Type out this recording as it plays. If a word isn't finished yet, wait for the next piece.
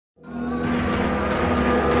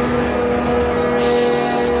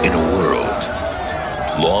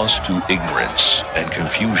lost to ignorance and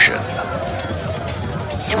confusion,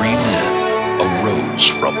 3 men arose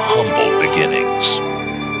from humble beginnings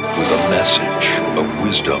with a message of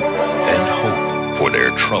wisdom and hope for their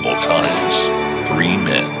troubled times. 3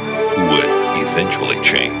 men who would eventually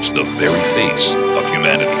change the very face of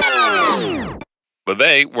humanity. But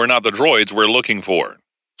they were not the droids we're looking for.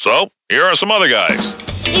 So, here are some other guys.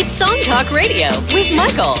 It's Song Talk Radio with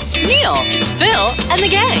Michael, Neil, Phil, and the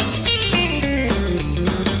gang.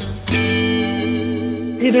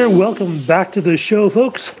 Hey there, welcome back to the show,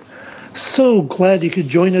 folks. So glad you could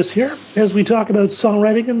join us here as we talk about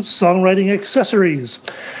songwriting and songwriting accessories.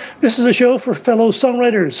 This is a show for fellow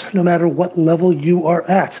songwriters, no matter what level you are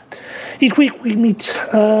at. Each week we meet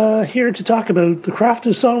here to talk about the craft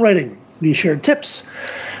of songwriting. We share tips,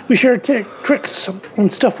 we share tricks,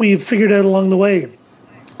 and stuff we've figured out along the way.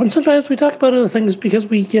 And sometimes we talk about other things because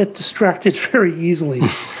we get distracted very easly.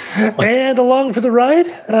 And along for the ride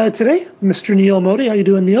today, Mr. Neil Modi. How you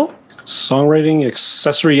doing, Neil? Songwriting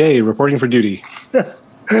accessory A, reporting for duty.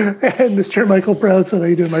 And Mr. Michael Proudfoot. How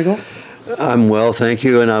you doing, Michael? I'm well, thank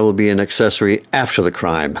you, and I will be an accessory after the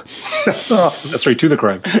crime. Accessory to the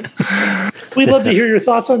crime. We'd love to hear your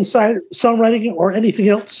thoughts on songwriting or anything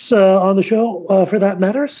else on the show, for that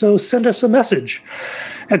matter. So send us a message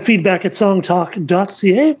at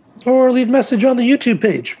feedback@songtalk.ca or leave a message on the YouTube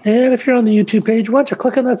page. And if you're on the YouTube page, why don't you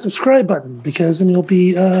click on that subscribe button, because then you'll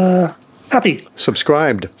be happy.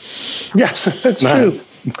 Subscribed. Yes, that's true.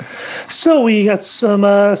 So we got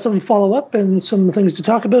some follow-up and some things to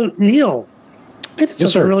talk about. Neil, I did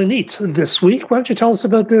something really neat this week. Why don't you tell us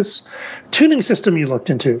about this tuning system you looked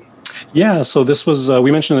into? Yeah, so this was,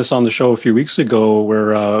 we mentioned this on the show a few weeks ago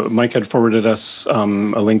where Mike had forwarded us a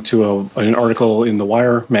link to an article in The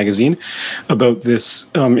Wire magazine about this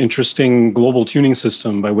interesting global tuning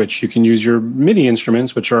system by which you can use your MIDI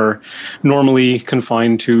instruments, which are normally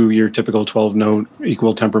confined to your typical 12-note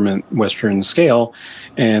equal temperament Western scale.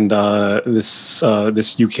 And this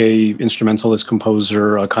UK instrumentalist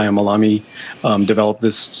composer, Kaya Malami, developed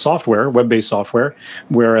this software, web-based software,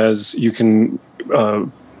 whereas you can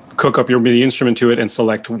cook up your MIDI instrument to it and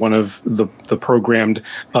select one of the programmed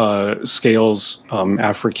scales,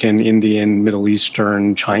 African, Indian, Middle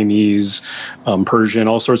Eastern, Chinese, Persian,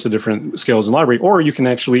 all sorts of different scales in the library. Or you can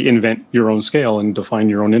actually invent your own scale and define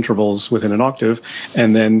your own intervals within an octave,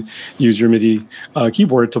 and then use your MIDI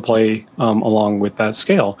keyboard to play along with that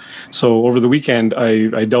scale. So over the weekend,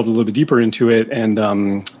 I delved a little bit deeper into it and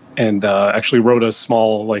actually wrote a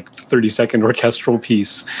small, 30-second orchestral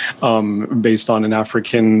piece based on an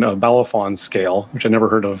African balafon scale, which I never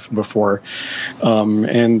heard of before.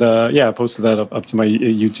 I posted that up to my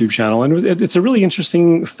YouTube channel. And it's a really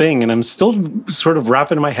interesting thing. And I'm still sort of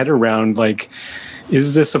wrapping my head around,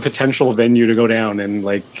 is this a potential venue to go down? And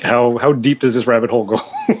how deep does this rabbit hole go?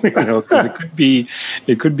 Because it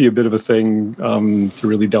could be a bit of a thing to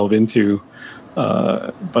really delve into.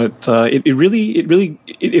 It's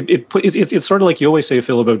sort of like you always say,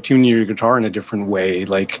 Phil, about tuning your guitar in a different way.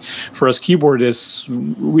 Like for us keyboardists,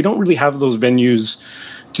 we don't really have those venues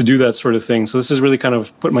to do that sort of thing. So this has really kind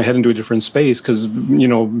of put my head into a different space because,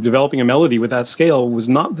 developing a melody with that scale was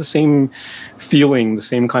not the same feeling, the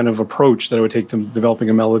same kind of approach that it would take to developing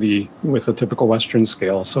a melody with a typical Western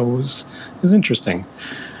scale. So it was interesting.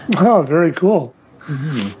 Oh, very cool.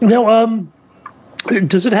 Mm-hmm. Now,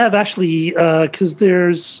 does it have actually, because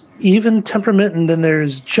there's even temperament and then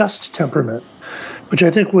there's just temperament, which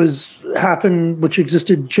I think which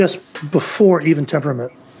existed just before even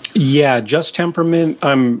temperament. Yeah, just temperament.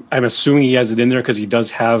 I'm assuming he has it in there because he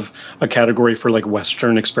does have a category for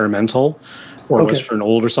Western experimental or Western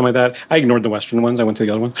old or something like that. I ignored the Western ones. I went to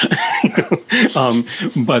the other ones.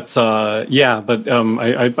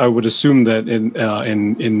 I would assume that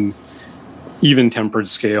in even tempered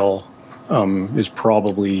scale, is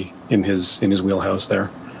probably in his wheelhouse there.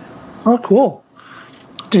 Oh, cool.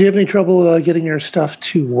 Did you have any trouble getting your stuff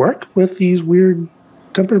to work with these weird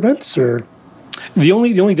temperaments, or? The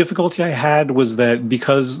only difficulty I had was that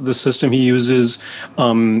because the system he uses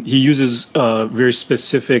very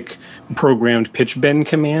specific programmed pitch bend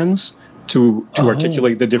commands to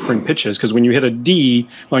articulate the different pitches. Because when you hit a D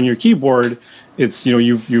on your keyboard, it's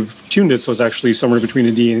you've tuned it so it's actually somewhere between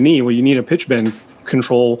a D and an E. Well, you need a pitch bend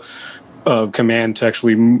control command to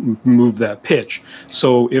actually move that pitch.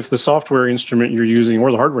 So if the software instrument you're using,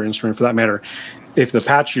 or the hardware instrument for that matter, if the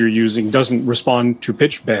patch you're using doesn't respond to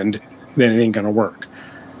pitch bend, then it ain't going to work.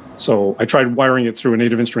 So I tried wiring it through a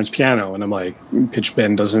Native Instruments piano, and I'm like, pitch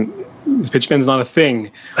bend doesn't pitch bend's not a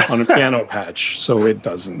thing on a piano patch, so it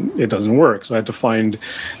doesn't work. So I had to find,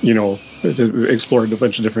 to explore a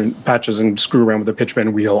bunch of different patches and screw around with the pitch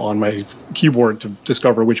bend wheel on my keyboard to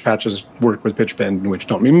discover which patches work with pitch bend and which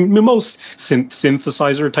don't. I mean, most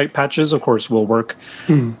synthesizer type patches, of course, will work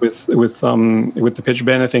with the pitch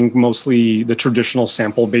bend. I think mostly the traditional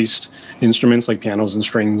sample based instruments like pianos and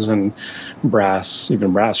strings and brass,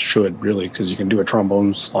 even brass should really, because you can do a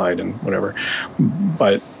trombone slide and whatever.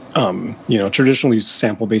 But traditionally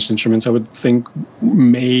sample-based instruments, I would think,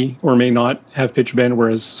 may or may not have pitch bend,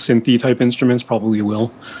 whereas synthy type instruments probably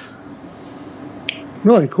will.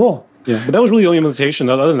 Really cool. Yeah, but that was really the only limitation.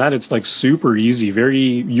 Other than that, it's like super easy, very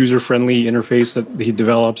user-friendly interface that he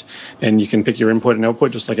developed, and you can pick your input and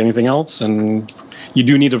output just like anything else. And you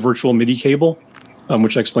do need a virtual MIDI cable,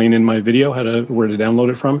 which I explained in my video where to download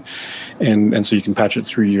it from, and so you can patch it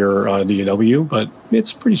through your DAW. But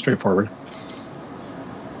it's pretty straightforward.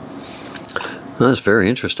 That's very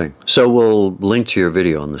interesting. So we'll link to your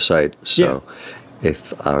video on the site. So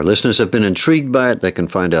if our listeners have been intrigued by it, they can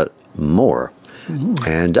find out more.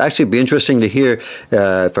 And actually it'd be interesting to hear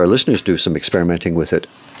if our listeners do some experimenting with it,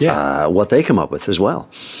 what they come up with as well.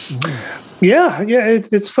 Yeah,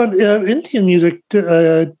 it's fun. Indian music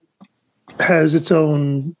has its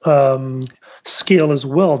own scale as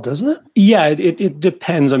well, doesn't it? Yeah, it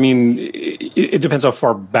depends. I mean, it depends how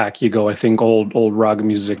far back you go. I think old raga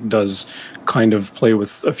music does kind of play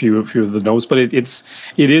with a few of the notes, but it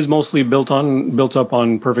is mostly built up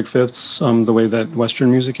on perfect fifths. The way that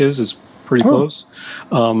Western music is pretty close.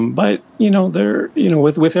 But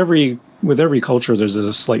with every culture, there's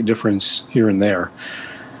a slight difference here and there.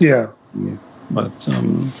 Yeah. But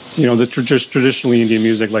traditionally Indian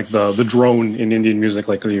music, like the drone in Indian music,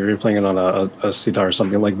 like you're playing it on a sitar or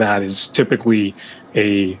something like that, is typically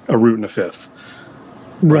a root and a fifth,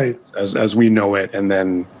 right? As we know it, and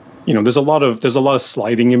then there's a lot of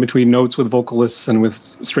sliding in between notes with vocalists and with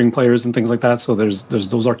string players and things like that. So there's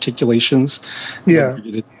those articulations,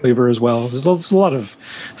 flavor as well. There's a lot of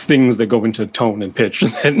things that go into tone and pitch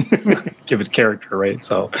and then give it character, right?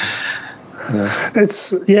 So.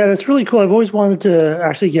 That's really cool. I've always wanted to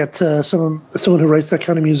actually get someone who writes that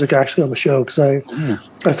kind of music actually on the show, because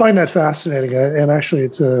I find that fascinating, and actually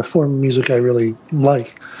it's a form of music I really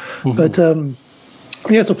like. But so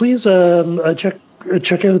please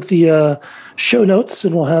check out the show notes,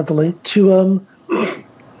 and we'll have the link to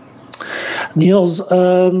Neil's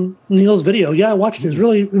video. Yeah, I watched it. It's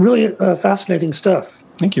really really fascinating stuff.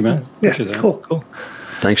 Thank you, man. Appreciate that. Cool.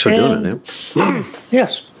 Thanks for doing it, Neil.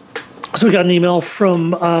 Yes. So we got an email from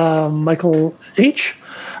Michael H.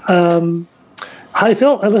 Hi,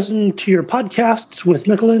 Phil. I listened to your podcast with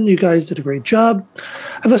Michelin. You guys did a great job.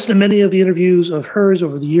 I've listened to many of the interviews of hers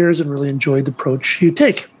over the years and really enjoyed the approach you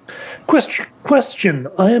take. Question.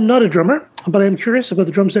 I am not a drummer, but I am curious about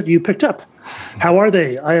the drum set you picked up. How are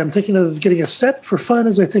they? I am thinking of getting a set for fun,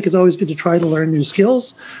 as I think it's always good to try to learn new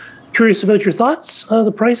skills. Curious about your thoughts.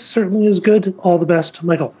 The price certainly is good. All the best,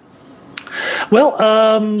 Michael. Well,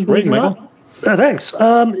 great, Michael. Thanks.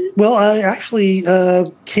 Well, I actually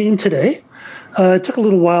came today. It took a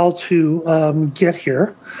little while to get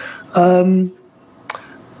here.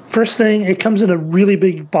 First thing, it comes in a really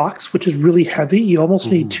big box, which is really heavy. You almost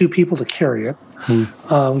need two people to carry it,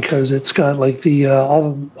 because it's got like the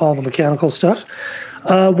all the mechanical stuff.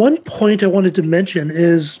 One point I wanted to mention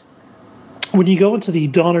is when you go into the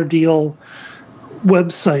Donner Deal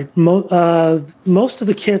website, most of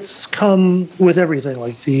the kits come with everything,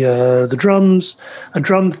 like the drums, a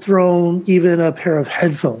drum throne, even a pair of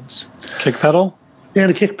headphones, kick pedal,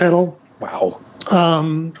 and a kick pedal. Wow.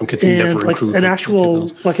 And like an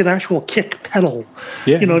actual kick pedal,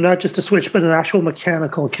 not just a switch, but an actual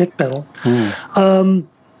mechanical kick pedal.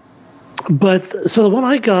 But so the one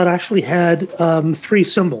I got actually had 3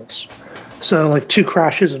 cymbals, so like 2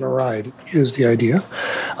 crashes and a ride is the idea.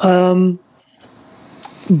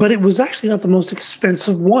 But it was actually not the most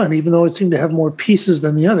expensive one, even though it seemed to have more pieces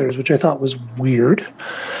than the others, which I thought was weird.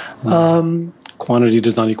 Quantity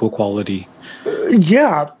does not equal quality.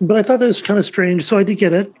 Yeah, but I thought that was kind of strange, so I did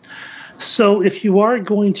get it. So if you are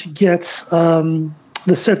going to get the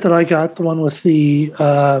set that I got, the one with the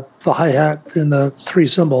hi-hat and the 3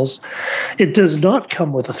 cymbals, it does not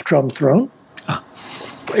come with a drum throne.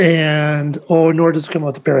 Nor does it come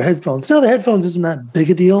with a pair of headphones. Now, the headphones isn't that big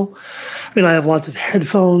a deal. I mean, I have lots of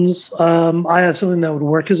headphones. I have something that would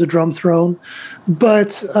work as a drum throne.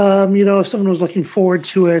 But, if someone was looking forward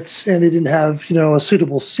to it and they didn't have, a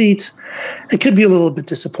suitable seat, it could be a little bit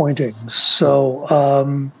disappointing.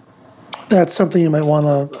 So that's something you might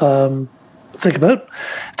want to think about.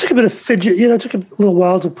 It took a bit of fidget, it took a little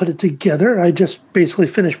while to put it together. I just basically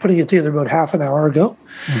finished putting it together about half an hour ago.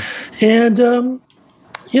 And,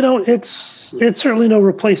 it's certainly no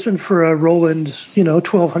replacement for a Roland,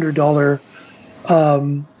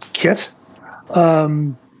 $1,200 kit.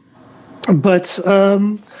 But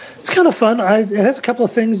it's kind of fun. It has a couple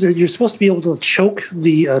of things that you're supposed to be able to choke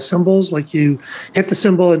the cymbals, like you hit the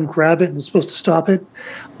cymbal and grab it and it's supposed to stop it.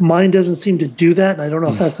 Mine doesn't seem to do that. And I don't know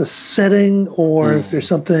if that's a setting or if there's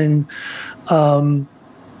something broken.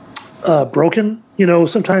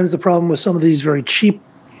 Sometimes the problem with some of these very cheap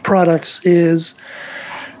products is,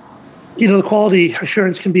 the quality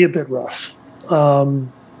assurance can be a bit rough.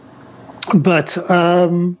 And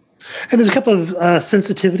there's a couple of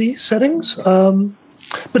sensitivity settings,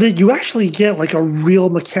 but you actually get like a real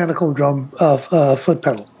mechanical drum foot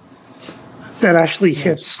pedal that actually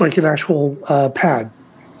hits like an actual pad.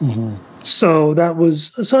 So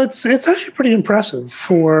it's actually pretty impressive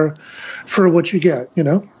for what you get.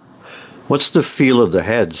 What's the feel of the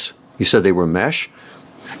heads? You said they were mesh?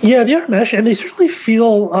 Yeah, they are mesh, and they certainly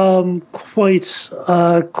feel quite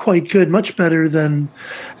good, much better than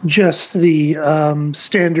just the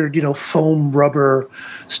standard, foam rubber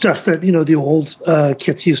stuff that the old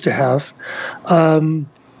kits used to have. The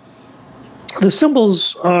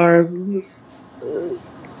cymbals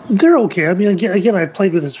they're okay. I mean, again, I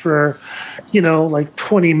played with this for like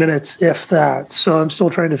 20 minutes, if that. So I'm still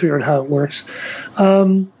trying to figure out how it works.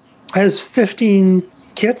 It has 15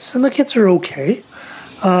 kits, and the kits are okay.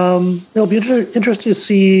 It'll be interesting to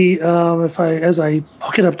see as I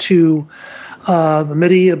hook it up to the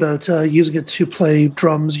MIDI about using it to play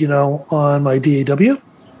drums, on my DAW,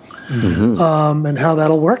 and how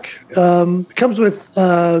that'll work. It comes with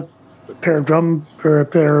a pair of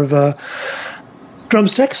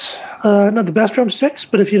drumsticks. Not the best drumsticks,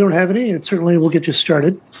 but if you don't have any, it certainly will get you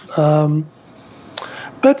started.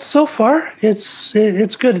 But so far, it's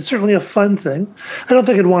good. It's certainly a fun thing. I don't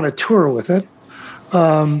think I'd want to tour with it.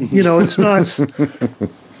 It's not.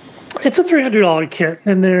 It's a $300 kit,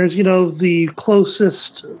 and there's the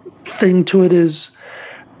closest thing to it is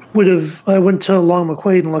I went to Long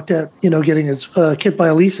McQuaid and looked at getting his kit by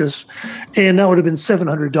Alesis, and that would have been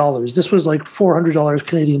 $700. This was like $400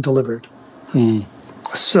 Canadian delivered.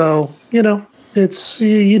 So it's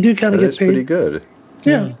you do kind of get paid. Pretty good.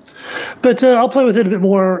 Yeah. But I'll play with it a bit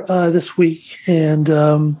more this week and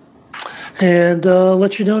let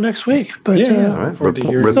you know next week. But all right.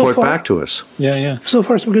 Report back to us. Yeah. So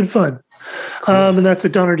far, some good fun. And that's a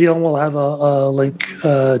Donner deal, and we'll have a link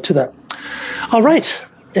to that. All right.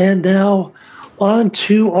 And now on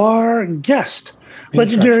to our guest,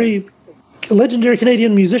 legendary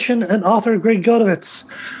Canadian musician and author Greg Godovitz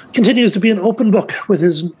continues to be an open book with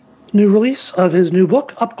his new release of his new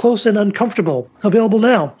book, Up Close and Uncomfortable, available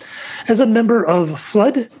now. As a member of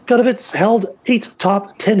Fludd, Godovitz held 8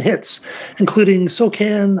 top 10 hits, including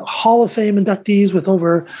SOCAN Hall of Fame inductees with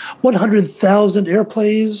over 100,000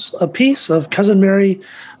 airplays apiece of Cousin Mary,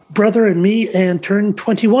 Brother and Me, and Turn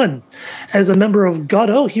 21. As a member of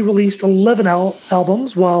Goddo, he released 11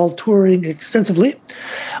 albums while touring extensively.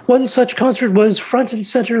 One such concert was front and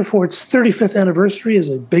center for its 35th anniversary as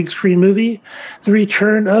a big screen movie, The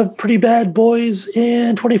Return of Pretty Bad Boys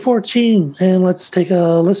in 2014. And let's take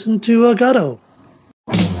a listen to Goddo.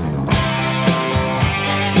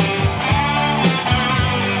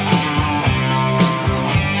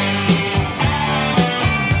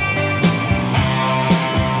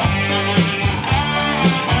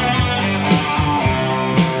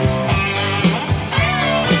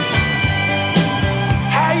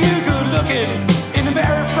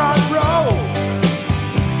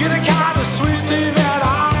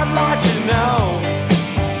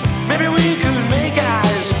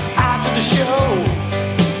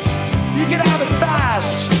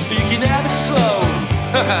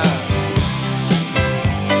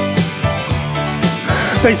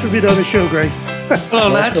 Thanks for being on the show, Greg. Hello,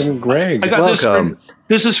 lads. Greg. I got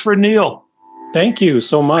this is for Neil. Thank you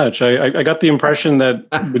so much. I got the impression that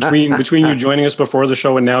between you joining us before the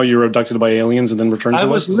show and now you were abducted by aliens and then returned to us. I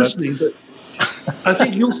was listening, but I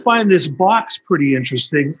think you'll find this box pretty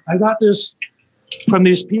interesting. I got this from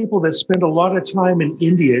these people that spend a lot of time in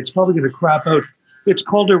India. It's probably going to crap out. It's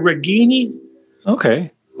called a Ragini.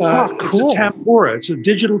 Okay. Cool. It's a tempura. It's a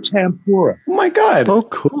digital tempura. Oh, my God. Oh,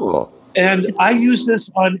 cool. And I use this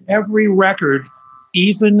on every record,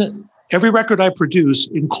 even every record I produce,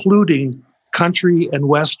 including country and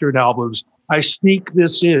Western albums. I sneak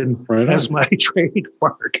this in as my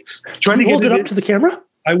trademark. Can you hold it up to the camera?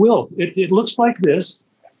 I will. It looks like this.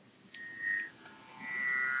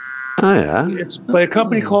 Oh, yeah. It's by a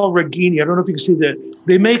company called Ragini. I don't know if you can see that.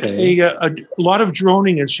 They make a lot of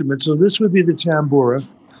droning instruments. So this would be the tambura.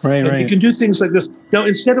 Right. You can do things like this. Now,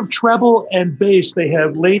 instead of treble and bass, they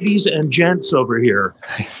have ladies and gents over here.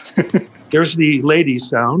 Nice. There's the lady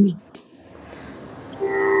sound.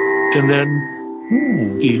 And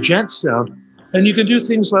then the gent sound. And you can do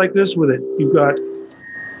things like this with it. You've got,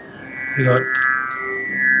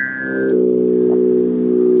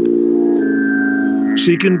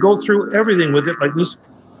 so you can go through everything with it like this.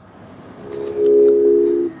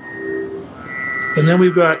 And then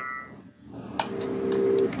we've got,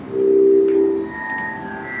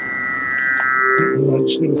 I'm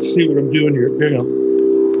just going to see what I'm doing here. Hang on.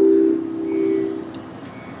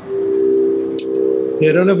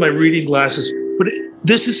 I don't have my reading glasses, but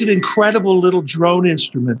this is an incredible little drone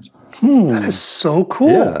instrument. That is so cool.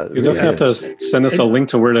 Yeah, You definitely have to send us a link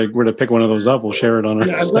to where to pick one of those up. We'll share it on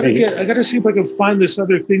our site. I got to see if I can find this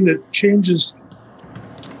other thing that changes.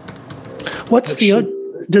 What's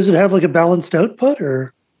does it have like a balanced output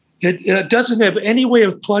or? It doesn't have any way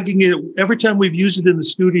of plugging it. Every time we've used it in the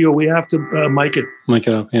studio, we have to mic it. Mic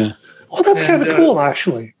it up, yeah. Well, that's kind of cool,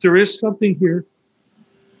 actually. There is something here.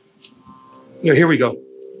 Yeah, here we go.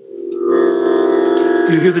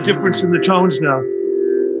 You hear the difference in the tones now.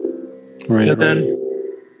 Right. And then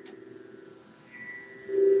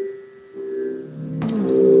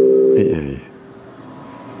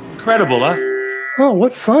incredible, huh? Oh,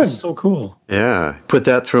 what fun. So cool. Yeah. Put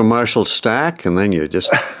that through a Marshall stack, and then you're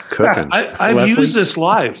just cooking. I've used this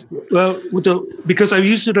live because I've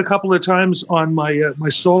used it a couple of times on my my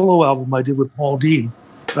solo album I did with Paul Dean,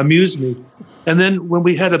 Amuse Me. And then when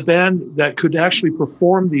we had a band that could actually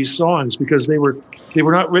perform these songs, because they were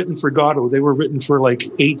not written for Goddo, they were written for like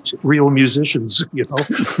 8 real musicians,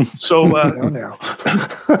 So,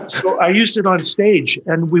 so I used it on stage,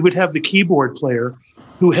 and we would have the keyboard player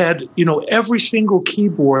who had, every single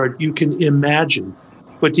keyboard you can imagine.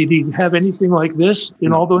 But did he have anything like this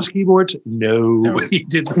in all those keyboards? No, he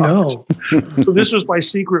did not. No. So this was my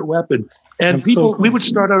secret weapon. And That's people, so cool. we would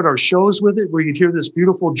start out our shows with it, where you'd hear this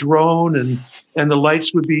beautiful drone, and the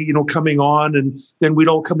lights would be, coming on, and then we'd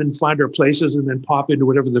all come and find our places and then pop into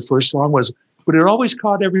whatever the first song was. But it always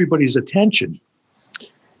caught everybody's attention.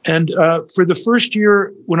 And for the first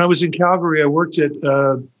year when I was in Calgary, I worked at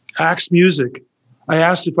Axe Music. I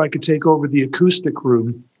asked if I could take over the acoustic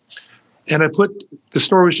room, and the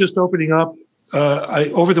store was just opening up.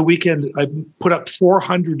 Over the weekend, I put up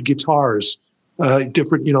 400 guitars,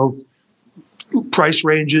 different, price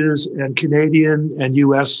ranges, and Canadian and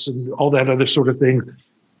US and all that other sort of thing.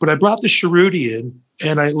 But I brought the Shepard in,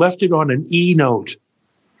 and I left it on an E note.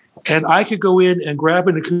 And I could go in and grab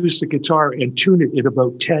an acoustic guitar and tune it in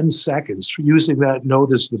about 10 seconds using that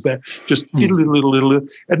note as the best. Just little.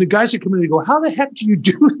 And the guys would come in and go, "How the heck do you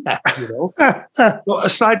do that?" Well,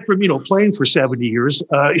 aside from, playing for 70 years,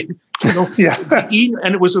 and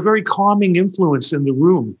it was a very calming influence in the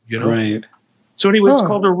room, Right. So anyway, it's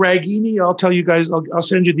called a Ragini. I'll tell you guys, I'll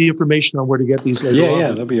send you the information on where to get these. Yeah,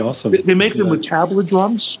 that'd be awesome. They make them with tabla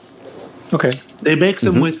drums. Okay. They make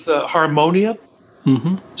them with harmonia.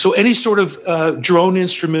 Mm-hmm. So any sort of drone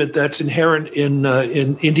instrument that's inherent in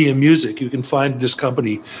Indian music, you can find this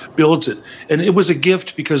company builds it. And it was a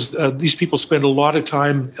gift because these people spend a lot of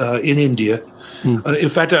time in India. In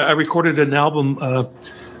fact, I recorded an album.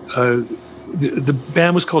 The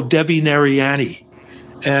band was called Devi Narayani.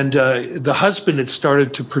 And the husband had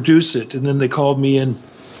started to produce it, and then they called me in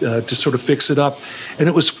to sort of fix it up. And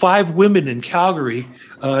it was 5 women in Calgary.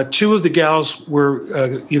 2 of the gals were,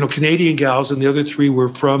 Canadian gals, and the other 3 were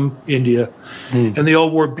from India. And they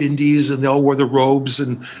all wore bindis, and they all wore the robes,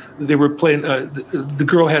 and they were playing. The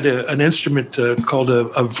girl had an instrument called a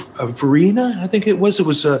varina, I think it was. It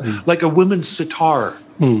was like a women's sitar.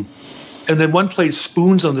 And then one played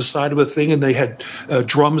spoons on the side of a thing, and they had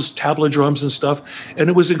drums, tabla drums and stuff. And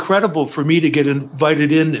it was incredible for me to get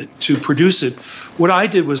invited in to produce it. What I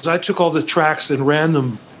did was I took all the tracks and ran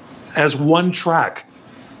them as one track.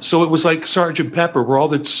 So it was like Sgt. Pepper, where all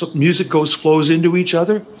the music flows into each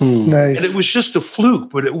other. Nice. And it was just a fluke,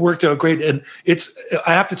 but it worked out great. And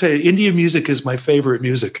I have to tell you, Indian music is my favorite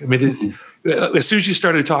music. I mean, as soon as you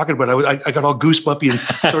started talking about it, I got all goosebumpy and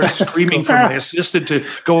started screaming for my assistant to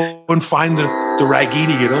go and find the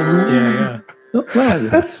Ragini, Yeah. Oh, wow,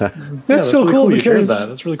 that's so really cool. You shared Because that.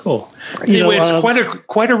 That's really cool. Anyway, it's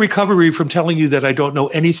quite a recovery from telling you that I don't know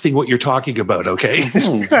anything what you're talking about, okay?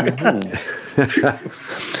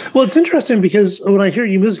 Well, it's interesting because when I hear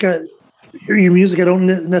your music, I don't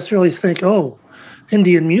necessarily think,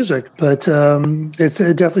 Indian music, but it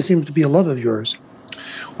definitely seems to be a love of yours.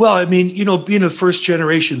 Well, I mean, being a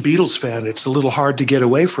first-generation Beatles fan, it's a little hard to get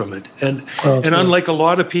away from it. And unlike a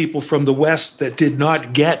lot of people from the West that did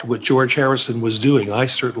not get what George Harrison was doing, I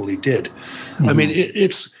certainly did. Mm-hmm. I mean,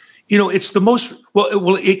 it's the most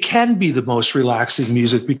it can be the most relaxing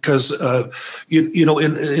music because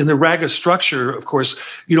in the raga structure, of course,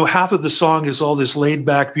 half of the song is all this laid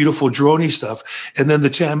back, beautiful droney stuff, and then the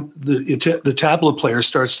tabla player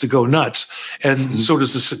starts to go nuts, and so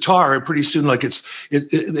does the sitar. And pretty soon, like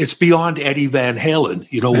it's beyond Eddie Van Halen.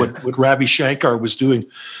 What Ravi Shankar was doing.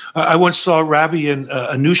 I once saw Ravi and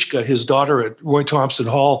Anushka, his daughter, at Roy Thompson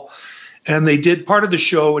Hall. And they did part of the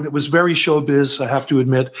show, and it was very showbiz. I have to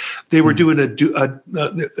admit, they were doing a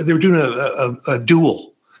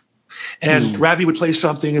duel, and Ravi would play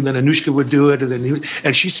something, and then Anushka would do it,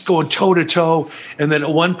 and she's going toe to toe. And then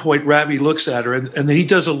at one point, Ravi looks at her, and then he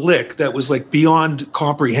does a lick that was like beyond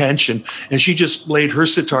comprehension, and she just laid her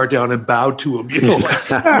sitar down and bowed to him.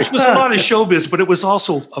 Which was a lot of showbiz, but it was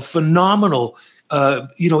also a phenomenal,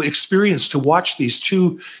 experience to watch these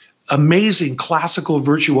two amazing classical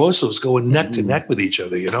virtuosos going neck to neck with each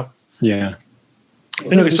other, Yeah.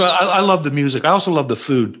 Anyway, so I love the music. I also love the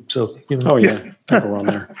food. So, Oh yeah, can't go wrong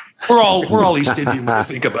there. We're all East Indian when you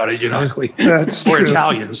think about it, Exactly. That's or true.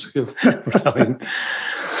 Italians.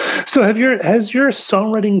 So has your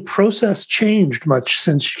songwriting process changed much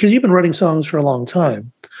since, because you've been writing songs for a long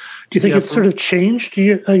time? Do you think it's sort of changed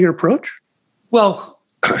your approach? Well,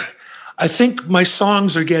 I think my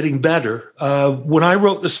songs are getting better. When I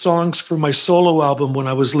wrote the songs for my solo album, when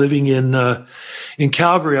I was living in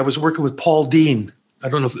Calgary, I was working with Paul Dean. I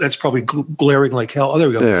don't know if that's probably glaring like hell. Oh, there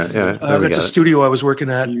we go. Yeah. That's a studio I was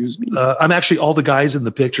working at. I'm actually all the guys in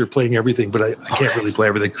the picture playing everything, but I can't really play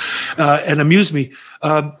everything. And Amuse Me.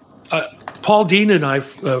 Paul Dean and I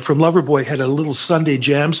from Loverboy had a little Sunday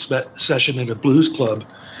jam session at a blues club.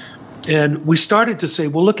 And we started to say,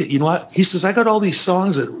 well, look at, he says, I got all these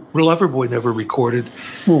songs that Loverboy never recorded.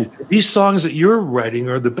 These songs that you're writing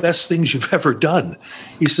are the best things you've ever done.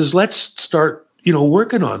 He says, let's start,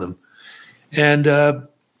 working on them. And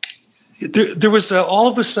there was all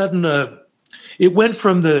of a sudden, it went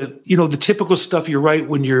from the typical stuff you write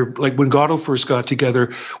when you're like when Goddo first got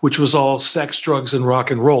together, which was all sex, drugs, and rock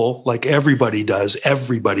and roll, like everybody does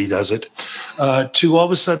it, to all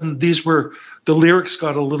of a sudden the lyrics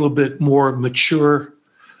got a little bit more mature.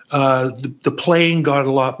 The playing got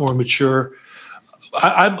a lot more mature.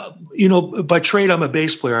 I'm by trade, I'm a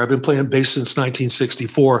bass player. I've been playing bass since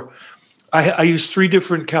 1964. I used 3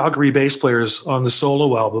 different Calgary bass players on the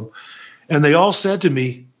solo album, and they all said to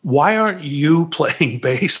me, why aren't you playing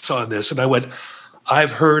bass on this? And I went,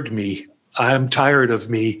 I've heard me. I'm tired of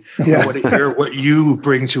me. I want to hear what you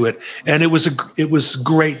bring to it. And it was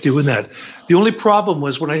great doing that. The only problem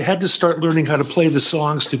was when I had to start learning how to play the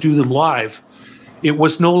songs to do them live, it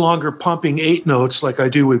was no longer pumping 8 notes like I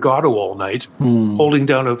do with Goddo all night, holding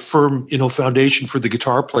down a firm, foundation for the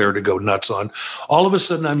guitar player to go nuts on. All of a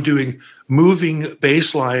sudden, I'm doing moving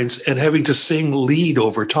bass lines and having to sing lead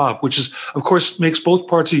over top, which is, of course, makes both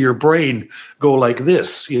parts of your brain go like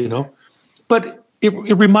this, But it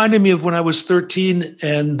reminded me of when I was 13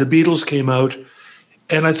 and the Beatles came out.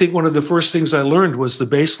 And I think one of the first things I learned was the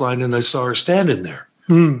bass line, and I saw her standing there.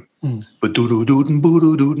 And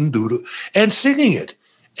singing it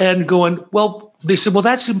and going, well, they said, well,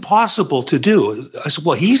 that's impossible to do. I said,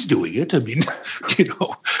 well, he's doing it. I mean,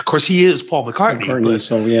 of course he is Paul McCartney. But,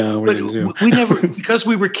 so yeah, what do you do? We never, because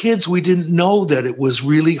we were kids, we didn't know that it was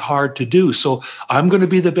really hard to do. So I'm going to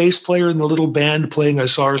be the bass player in the little band playing I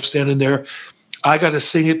Saw Her Standing There. I got to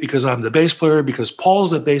sing it because I'm the bass player, because Paul's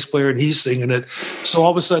the bass player and he's singing it. So all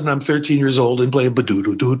of a sudden I'm 13 years old and playing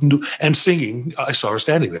ba-doo-doo-doo-doo and singing I Saw Her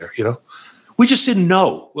Standing There, We just didn't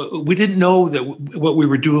know. We didn't know that what we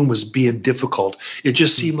were doing was being difficult. It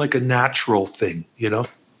just seemed like a natural thing,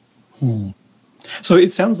 So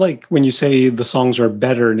it sounds like when you say the songs are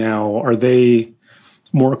better now, are they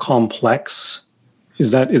more complex? Is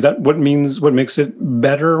that what makes it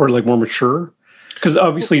better or like more mature? Because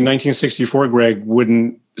obviously 1964, Greg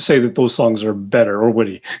wouldn't say that those songs are better, or would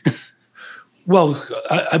he? Well,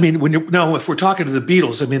 I mean, if we're talking to the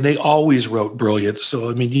Beatles, I mean, they always wrote brilliant.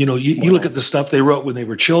 So, I mean, you look at the stuff they wrote when they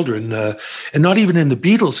were children, and not even in the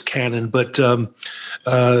Beatles canon, but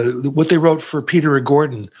what they wrote for Peter and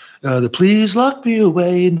Gordon, the "Please Lock Me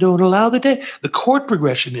Away and Don't Allow the Day." The chord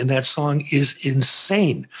progression in that song is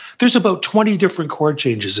insane. There's about 20 different chord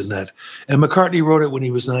changes in that, and McCartney wrote it when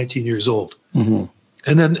he was 19 years old. Mm-hmm.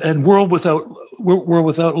 and World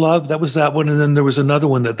Without Love, that was that one. And then there was another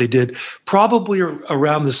one that they did probably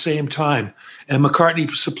around the same time. And McCartney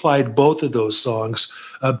supplied both of those songs.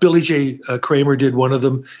 Billy J. Kramer did one of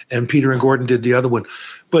them, and Peter and Gordon did the other one.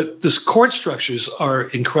 But the chord structures are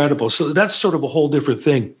incredible. So that's sort of a whole different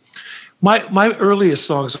thing. My earliest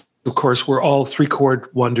songs, of course, were all 3-chord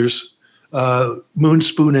wonders, Moon,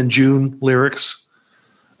 Spoon, and June lyrics.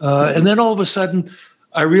 And then all of a sudden,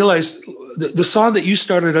 I realized the song that you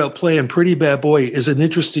started out playing, Pretty Bad Boy, is an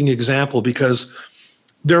interesting example because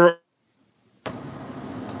there are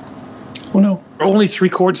only 3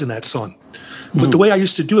 chords in that song. But the way I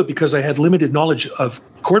used to do it, because I had limited knowledge of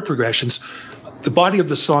chord progressions, the body of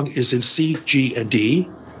the song is in C, G, and D.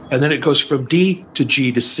 And then it goes from D to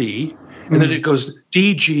G to C. And then it goes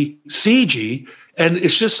D, G, C, G. And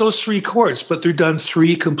it's just those 3 chords, but they're done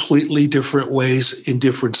 3 completely different ways in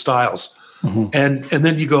different styles. And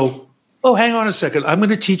then you go, oh, hang on a second. I'm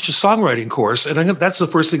going to teach a songwriting course. And that's the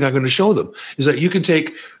first thing I'm going to show them, is that you can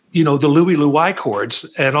take, the Louis Louis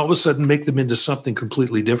chords and all of a sudden make them into something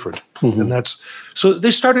completely different. And so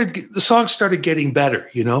the songs started getting better,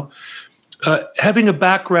 having a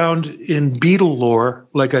background in Beatle lore,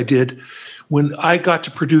 like I did, when I got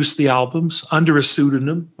to produce the albums under a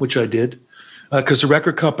pseudonym, which I did, because the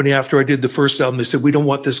record company, after I did the first album, they said, we don't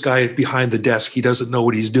want this guy behind the desk. He doesn't know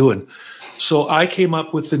what he's doing. So I came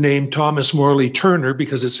up with the name Thomas Morley Turner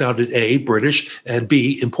because it sounded A, British, and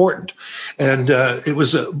B, important. And it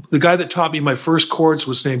was the guy that taught me my first chords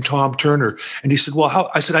was named Tom Turner. And he said, well,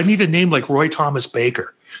 I said, I need a name like Roy Thomas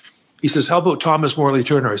Baker. He says, how about Thomas Morley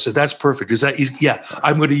Turner? I said, that's perfect. Is that easy? Yeah,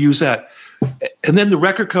 I'm going to use that. And then the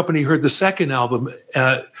record company heard the second album.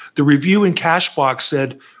 The review in Cashbox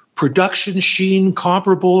said, production sheen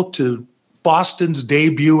comparable to Boston's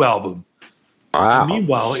debut album. Wow.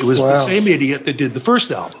 Meanwhile, it was the same idiot that did the first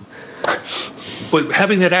album. But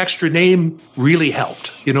having that extra name really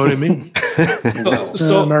helped. You know what I mean?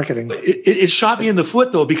 so marketing. It shot me in the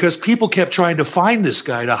foot, though, because people kept trying to find this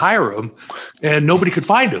guy to hire him, and nobody could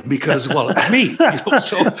find him because, well, it was me.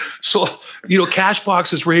 So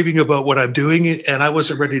Cashbox is raving about what I'm doing, and I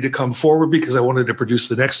wasn't ready to come forward because I wanted to produce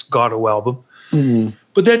the next Goddo album.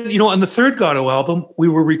 But then, on the third Goddo album, we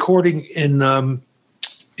were recording in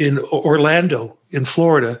Orlando, in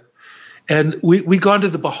Florida. And we gone to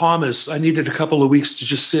the Bahamas. I needed a couple of weeks to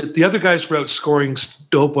just sit. The other guys were out scoring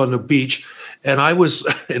dope on the beach, and I was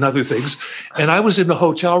in other things. And I was in the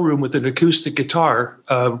hotel room with an acoustic guitar,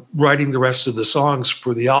 writing the rest of the songs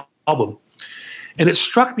for the album. And it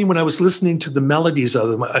struck me when I was listening to the melodies of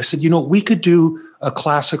them. I said, we could do a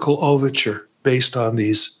classical overture based on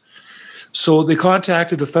these. So they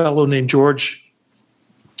contacted a fellow named George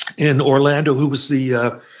in Orlando, who was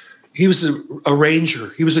he was the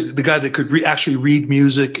arranger. He was the guy that could actually read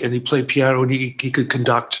music, and he played piano, and he could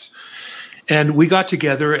conduct. And we got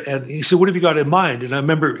together, and he said, what have you got in mind? And I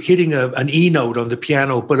remember hitting an E note on the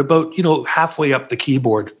piano, but about, halfway up the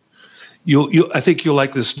keyboard. I think you'll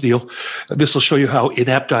like this, Neil. This will show you how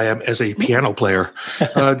inept I am as a piano player.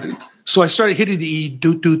 So I started hitting the E,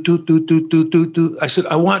 do, do, do, do, do, do, do, do. I said,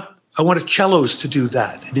 I want a cellos to do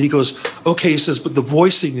that. And he goes, okay, he says, but the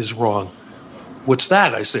voicing is wrong. What's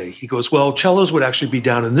that? I say. He goes, well, cellos would actually be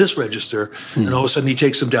down in this register. And all of a sudden he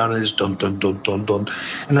takes them down and it's dun, dun, dun, dun, dun.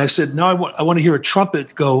 And I said, now I want to hear a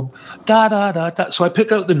trumpet go da, da, da, da. So I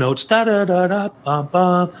pick out the notes, da, da, da, da, bum,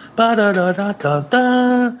 bum, ba, da, da, da, da,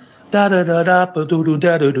 da, da, da, da, da, ba, do, do,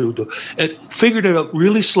 da, do, do, do. And figured it out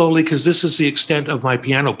really slowly because this is the extent of my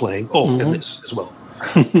piano playing. Oh, and this as well.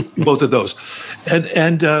 Both of those.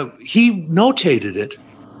 And he notated it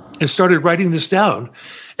and started writing this down.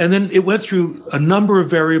 And then it went through a number of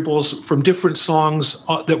variables from different songs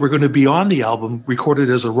that were going to be on the album, recorded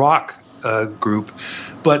as a rock group,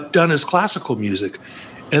 but done as classical music.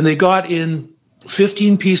 And they got in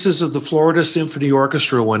 15 pieces of the Florida Symphony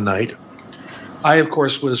Orchestra one night. I, of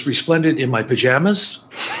course, was resplendent in my pajamas.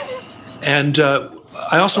 And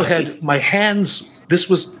I also had my hands, this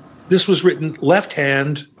was written left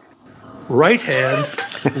hand, right hand,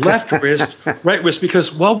 left wrist, right wrist,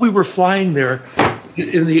 because while we were flying there,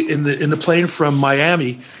 in the plane from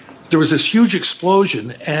Miami, there was this huge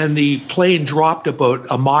explosion, and the plane dropped about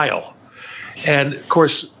a mile. And of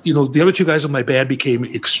course, the other two guys in my band became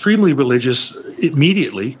extremely religious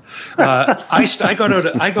immediately. I got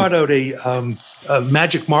out a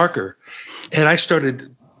magic marker, and I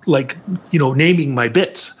started naming my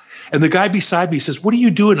bits. And the guy beside me says, "What are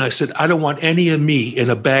you doing?" I said, "I don't want any of me in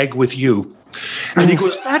a bag with you." And he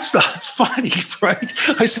goes, "That's not funny, right?"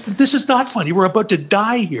 I said, "This is not funny. We're about to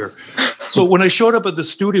die here." So when I showed up at the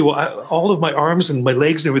studio, all of my arms and my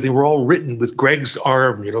legs and everything were all written with Greg's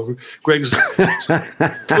arm, Greg's.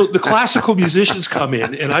 So the classical musicians come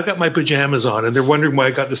in, and I've got my pajamas on, and they're wondering why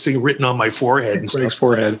I got this thing written on my forehead and Greg's stuff.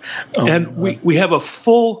 forehead. And we have a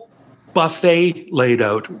full buffet laid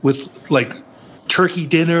out with like turkey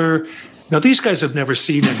dinner. Now, these guys have never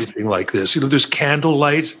seen anything like this. There's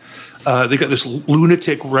candlelight. They got this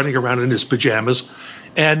lunatic running around in his pajamas,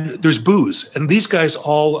 and there's booze. And these guys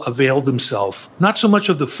all avail themselves, not so much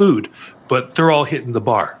of the food, but they're all hitting the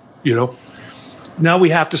bar, Now we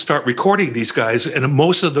have to start recording these guys, and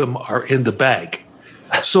most of them are in the bag.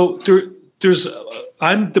 So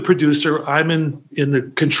I'm the producer. I'm in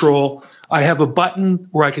the control. I have a button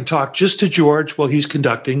where I can talk just to George while he's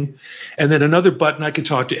conducting, and then another button I can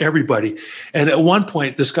talk to everybody. And at one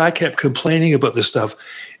point, this guy kept complaining about this stuff,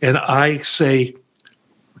 and I say,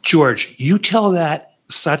 "George, you tell that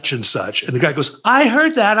such and such." And the guy goes, "I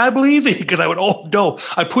heard that. I believe it." And I went, "Oh, no,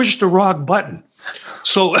 I pushed the wrong button."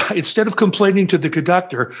 So instead of complaining to the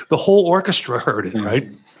conductor, the whole orchestra heard it, right?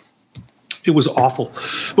 It was awful.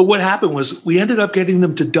 But what happened was we ended up getting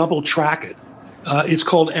them to double track it. It's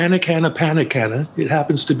called Anacanna Panacanna. It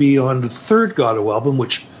happens to be on the third Goddo album,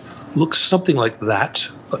 which looks something like that.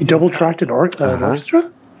 You double-tracked an orchestra?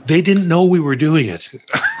 They didn't know we were doing it.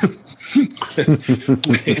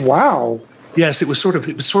 Wow. Yes, it was sort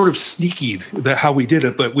of sneaky how we did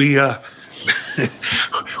it, but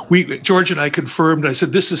George and I confirmed. I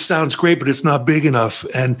said, "This sounds great, but it's not big enough."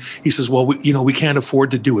 And he says, "Well, we can't afford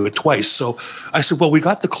to do it twice." So I said, "Well, we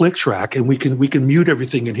got the click track, and we can mute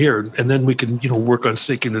everything in here, and then we can work on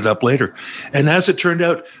syncing it up later." And as it turned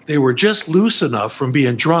out, they were just loose enough from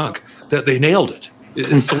being drunk that they nailed it.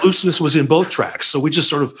 The looseness was in both tracks, so we just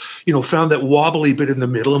sort of found that wobbly bit in the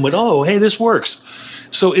middle and went, "Oh, hey, this works."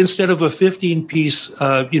 So instead of a 15-piece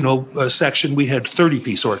section, we had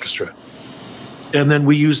 30-piece orchestra. And then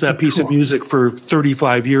we used that piece of music for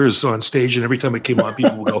 35 years on stage, and every time it came on,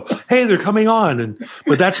 people would go, "Hey, they're coming on!"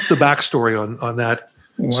 But that's the backstory on that.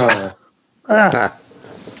 Wow.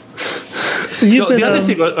 So the other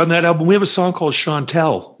thing on that album, we have a song called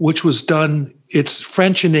Chantel, which was done. It's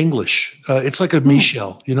French and English. It's like a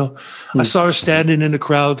Michel, I saw her standing in the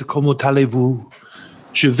crowd. Comment allez-vous?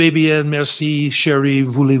 Je vais bien, merci, chérie,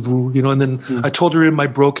 voulez-vous? And then I told her in my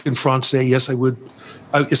broken Francais, yes, I would.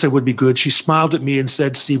 Yes, I would be good. She smiled at me and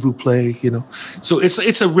said, "S'il vous plaît," So it's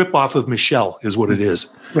a ripoff of Michel, is what it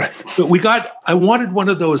is. Right. But I wanted one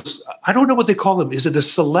of those. I don't know what they call them. Is it a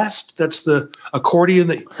Celeste? That's the accordion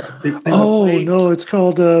that they play? No, it's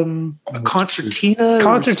called a concertina.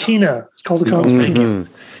 Concertina. It's called a concertina.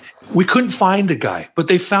 Mm-hmm. We couldn't find a guy, but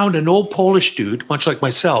they found an old Polish dude, much like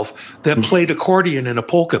myself, that played accordion in a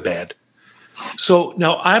polka band. So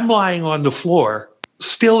now I'm lying on the floor,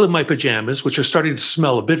 still in my pajamas, which are starting to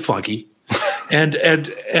smell a bit funky, and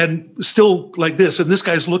still like this. And this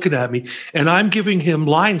guy's looking at me, and I'm giving him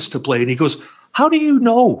lines to play. And he goes, "How do you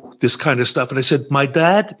know this kind of stuff?" And I said, "My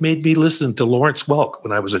dad made me listen to Lawrence Welk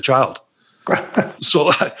when I was a child."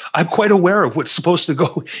 So I'm quite aware of what's supposed to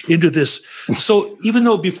go into this. So even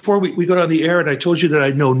though before we got on the air and I told you that I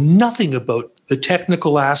know nothing about the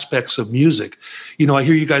technical aspects of music, I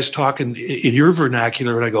hear you guys talking in your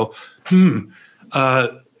vernacular, and I go,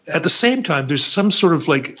 at the same time, there's some sort of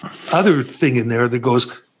like other thing in there that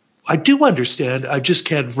goes, I do understand. I just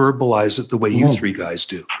can't verbalize it the way you three guys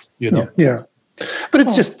do, Yeah. But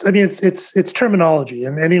it's just, it's terminology,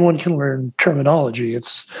 and anyone can learn terminology.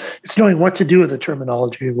 It's knowing what to do with the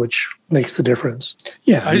terminology, which makes the difference.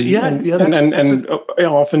 Yeah. And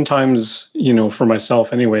oftentimes, for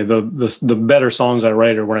myself anyway, the better songs I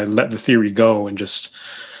write are when I let the theory go and just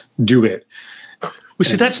do it. Well,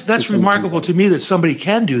 see, that's remarkable to me that somebody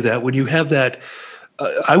can do that when you have that.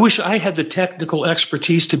 I wish I had the technical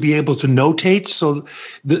expertise to be able to notate. So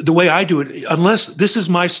the way I do it, unless this is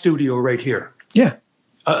my studio right here. Yeah.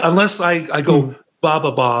 Unless I go blah,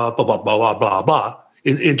 blah, blah, blah, blah, blah, blah, blah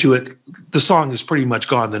into it, the song is pretty much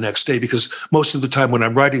gone the next day, because most of the time when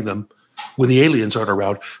I'm writing them, when the aliens aren't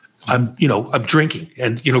around, I'm drinking.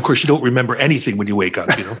 And, of course, you don't remember anything when you wake up,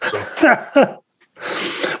 So.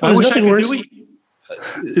 I wish I could do it.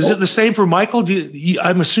 Is it the same for Michael?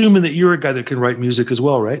 I'm assuming that you're a guy that can write music as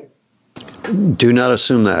well, right? Do not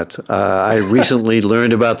assume that. I recently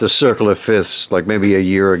learned about the circle of fifths, like maybe a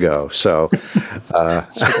year ago. So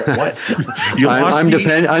what? I'm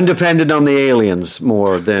dependent on the aliens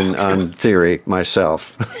more than on theory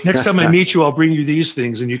myself. Next time I meet you, I'll bring you these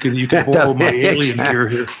things, and you can borrow my alien gear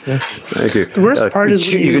here. Thank you. The worst part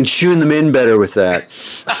is you can tune them in better with that.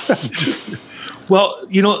 Well,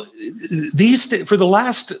 for the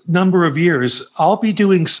last number of years, I'll be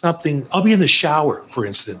doing something. I'll be in the shower, for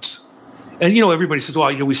instance. And, everybody says,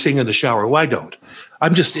 well, we sing in the shower. Well, I don't.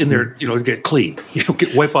 I'm just in there, to get clean,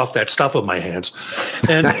 wipe off that stuff on my hands.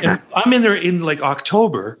 And I'm in there in like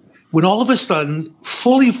October when all of a sudden,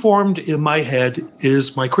 fully formed in my head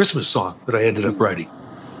is my Christmas song that I ended up writing.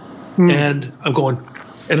 And I'm going,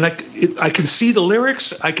 and I can see the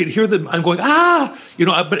lyrics. I can hear them. I'm going,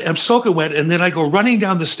 but I'm soaking wet. And then I go running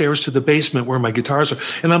down the stairs to the basement where my guitars are.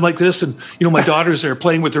 And I'm like this. And, my daughter's there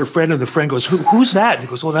playing with her friend. And the friend goes, who's that? And he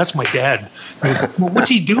goes, well, that's my dad. And I go, well, what's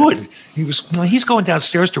he doing? He goes, no, he's going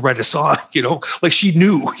downstairs to write a song, like she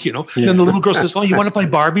knew, And then the little girl says, oh, you want to play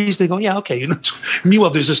Barbies? They go, yeah, okay.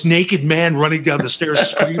 Meanwhile, there's this naked man running down the stairs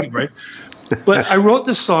screaming, right? But I wrote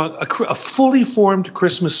this song, a fully formed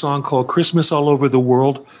Christmas song called Christmas All Over the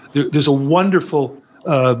World. There's a wonderful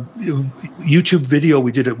YouTube video.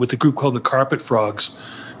 We did it with a group called the Carpet Frogs,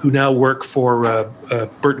 who now work for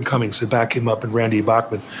Burton Cummings. They back him up, and Randy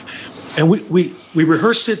Bachman. And we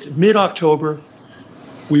rehearsed it mid-October.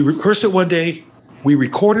 We rehearsed it one day. We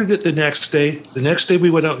recorded it the next day. The next day we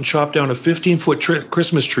went out and chopped down a 15-foot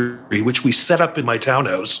Christmas tree, which we set up in my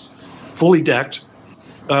townhouse, fully decked.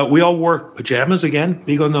 We all wore pajamas again,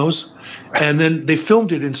 big on those. And then they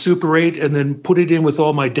filmed it in Super 8 and then put it in with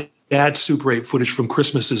all my dad's Super 8 footage from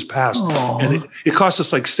Christmases past. Aww. And it cost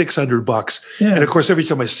us like $600. Yeah. And of course, every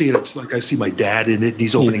time I see it, it's like I see my dad in it and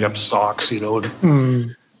he's opening up socks,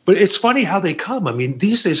 But it's funny how they come. I mean,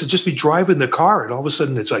 these days I'll just be driving the car and all of a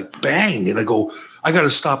sudden it's like bang. And I go, I got to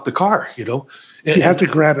stop the car, And, you have to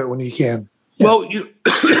grab it when you can. Yeah. Well,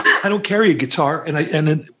 I don't carry a guitar, and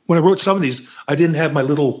then when I wrote some of these, I didn't have my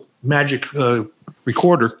little magic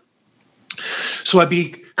recorder. So I'd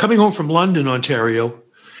be coming home from London, Ontario,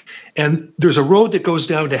 and there's a road that goes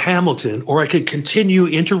down to Hamilton, or I could continue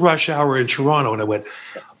into rush hour in Toronto. And I went,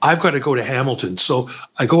 I've got to go to Hamilton. So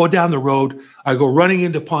I go down the road. I go running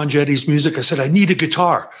into Pongetti's Music. I said, I need a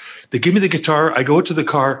guitar. They give me the guitar. I go to the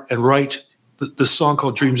car and write the song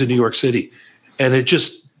called Dreams in New York City. And it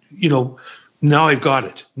just, now I've got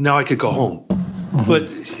it. Now I could go home. But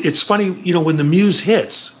it's funny, when the muse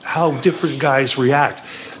hits, how different guys react.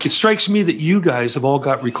 It strikes me that you guys have all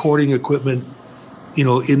got recording equipment, in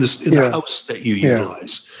the house that you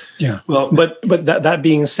utilize. Yeah. Well, but that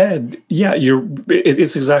being said,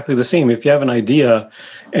 it's exactly the same. If you have an idea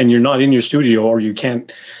and you're not in your studio, or you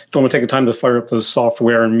don't want to take the time to fire up the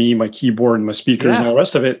software and my keyboard and my speakers and all the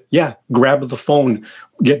rest of it, grab the phone,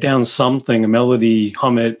 get down something, a melody,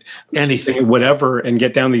 hum it, anything, whatever, and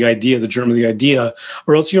get down the idea, the germ of the idea.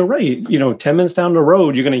 Or else you're right. 10 minutes down the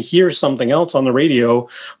road, you're going to hear something else on the radio,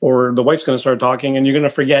 or the wife's going to start talking, and you're going to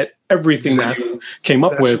forget everything that you came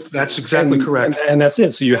up with. That's exactly correct. And that's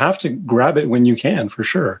it. So you have to grab it when you can, for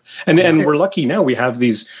sure. And we're lucky now we have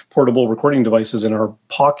these portable recording devices in our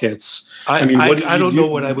pockets. I don't know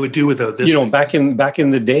what I would do without this. Back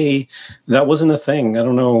in the day, that wasn't a thing. I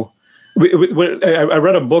don't know. I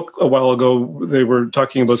read a book a while ago. They were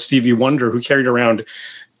talking about Stevie Wonder, who carried around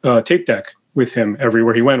a tape deck with him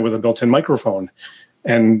everywhere he went with a built-in microphone.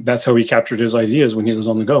 And that's how he captured his ideas when he was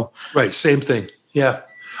on the go. Right. Same thing. Yeah.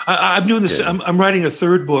 I'm doing this. Yeah. I'm writing a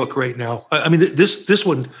third book right now. I mean, this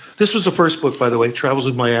was the first book, by the way, Travels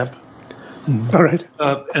with My Amp. All right.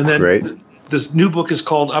 And then this new book is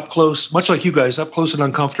called Up Close, much like you guys, Up Close and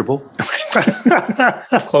Uncomfortable.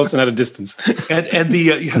 Up close and at a distance.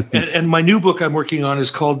 And my new book I'm working on is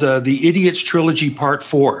called The Idiots Trilogy Part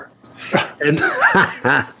 4. And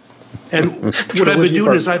what I've been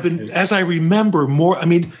doing is as I remember more, I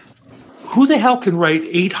mean, who the hell can write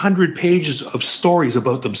 800 pages of stories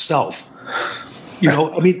about themselves?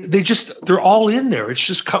 I mean, they're all in there. It's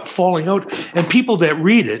just falling out. And people that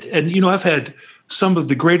read it, and, I've had some of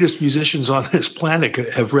the greatest musicians on this planet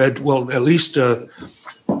have read, well, at least, the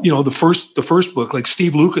first book. Like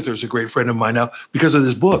Steve Lukather is a great friend of mine now because of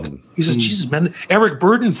this book. He says, Jesus, man, Eric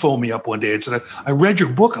Burden phoned me up one day and said, I read your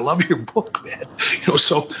book. I love your book, man.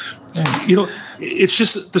 It's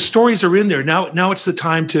just the stories are in there. Now it's the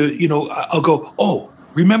time to, I'll go, oh,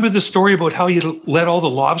 remember the story about how you let all the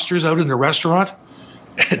lobsters out in the restaurant?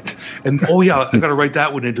 And oh yeah, I got to write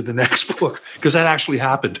that one into the next book because that actually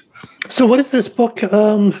happened. So what is this book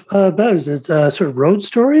about? Is it sort of road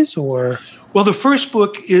stories or? Well, the first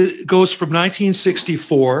book goes from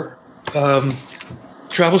 1964,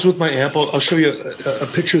 Travels with My Amp. I'll show you a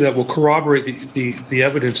picture that will corroborate the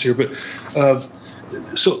evidence here. But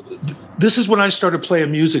so this is when I started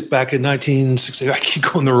playing music back in 1960. I keep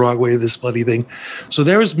going the wrong way with this bloody thing. So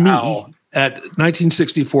there's me. at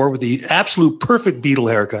 1964 with the absolute perfect Beatle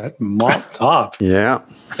haircut. Mop top. Yeah.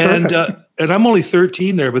 And I'm only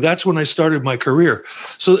 13 there, but that's when I started my career.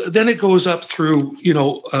 So then it goes up through,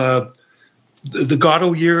 the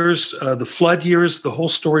Goddo years, the Fludd years, the whole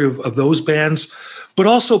story of those bands, but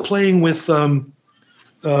also playing with,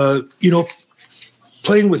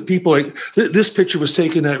 playing with people like this picture was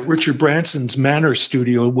taken at Richard Branson's Manor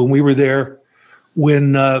studio when we were there,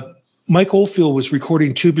 when Mike Oldfield was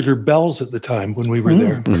recording Tubular Bells at the time when we were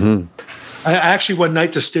there. Mm-hmm. I actually one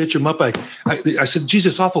night to stitch him up, I said, "Geez,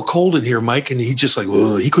 it's awful cold in here, Mike." And he just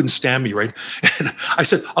he couldn't stand me, right? And I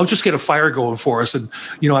said, "I'll just get a fire going for us." And,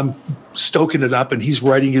 I'm stoking it up and he's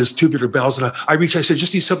writing his Tubular Bells. And I said,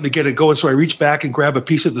 "Just need something to get it going." So I reach back and grab a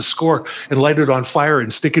piece of the score and light it on fire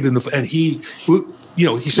and stick it in and he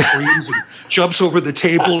screams and jumps over the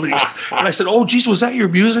table. And I said, "Oh, geez, was that your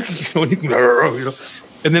music?"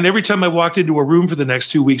 And then every time I walked into a room for the next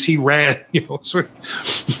 2 weeks, he ran,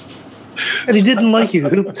 And he didn't like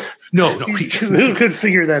you. No. Who could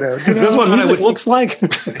figure that out? Is this what music looks like?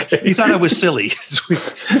 He thought I was silly.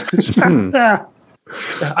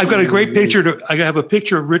 I've got a great picture. I have a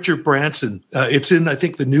picture of Richard Branson. It's in, I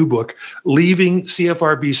think, the new book, leaving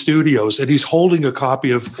CFRB Studios, and he's holding a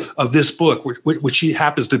copy of this book, which he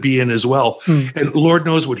happens to be in as well. And Lord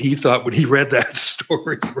knows what he thought when he read that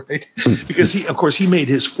story, right? Because he made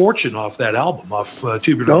his fortune off that album, off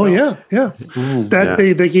Tubular Bells. Yeah.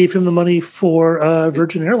 They gave him the money for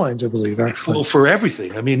Virgin Airlines, I believe. Actually, well, for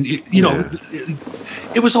everything. I mean,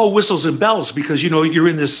 it was all whistles and bells because you're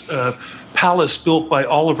in this palace built by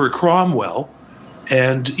Oliver Cromwell,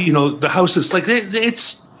 and the house is like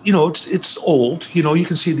it's old. You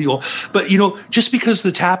can see the old, but just because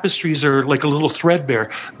the tapestries are like a little threadbare,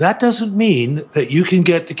 that doesn't mean that you can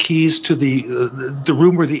get the keys to the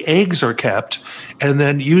room where the eggs are kept, and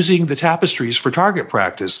then using the tapestries for target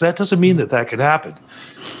practice. That doesn't mean that can happen,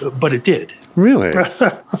 but it did. Really?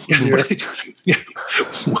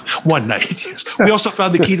 One night. Yes. We also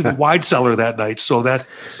found the key to the wine cellar that night, so that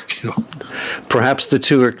perhaps the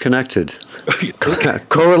two are connected.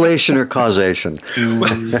 Correlation or causation.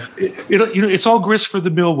 It's all grist for the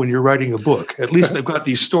mill when you're writing a book. At least they've got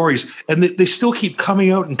these stories, and they still keep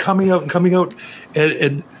coming out and coming out and coming out.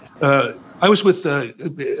 And I was with, and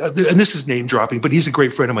this is name dropping, but he's a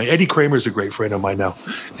great friend of mine. Eddie Kramer is a great friend of mine now,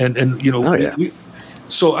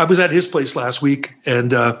 so I was at his place last week,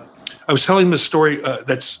 and I was telling him a story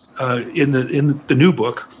that's in the new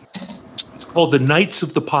book. It's called "The Knights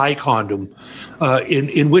of the Pie Condom,"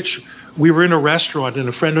 in which we were in a restaurant, and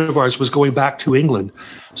a friend of ours was going back to England.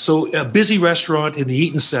 So a busy restaurant in the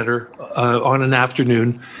Eaton Centre on an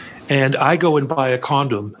afternoon, and I go and buy a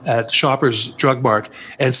condom at Shoppers Drug Mart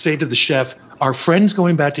and say to the chef, "Our friend's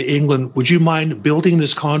going back to England. Would you mind building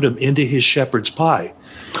this condom into his shepherd's pie?"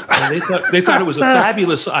 And they thought it was a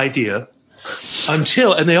fabulous idea and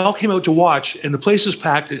they all came out to watch, and the place was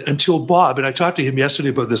packed until Bob, and I talked to him yesterday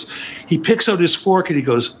about this, he picks out his fork and he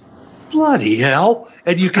goes, "Bloody hell."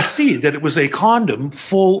 And you could see that it was a condom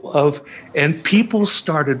full of, and people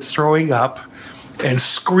started throwing up and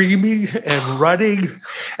screaming and running.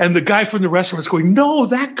 And the guy from the restaurant was going, "No,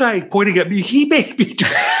 that guy," pointing at me, "he made me do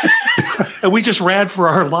it." And we just ran for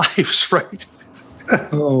our lives, right?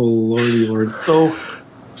 Oh, Lordy Lord.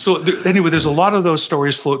 Anyway, there's a lot of those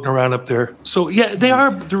stories floating around up there. So yeah, they're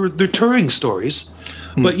touring stories.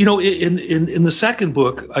 But in the second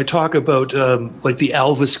book, I talk about like the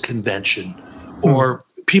Elvis convention, or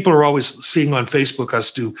people are always seeing on Facebook us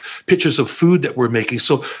do pictures of food that we're making.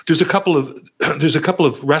 So there's a couple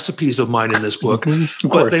of recipes of mine in this book,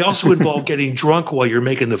 but they also involve getting drunk while you're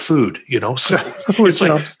making the food. So it's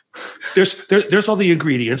like there's all the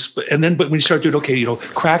ingredients, but when you start doing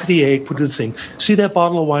crack the egg, put it in the thing. See that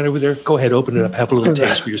bottle of wine over there? Go ahead, open it up, have a little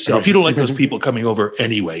taste for yourself. You don't like those people coming over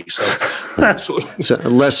anyway. So a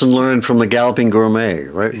lesson learned from the Galloping Gourmet,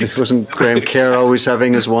 right? Wasn't Graham Kerr always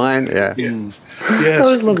having his wine? Yeah.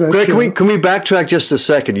 Yes. Greg, can we backtrack just a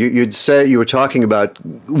second? You'd say you were talking about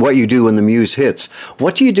what you do when the muse hits.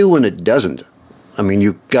 What do you do when it doesn't? I mean,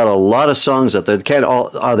 you've got a lot of songs out there.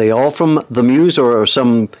 Are they all from the muse, or are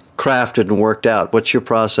some crafted and worked out? What's your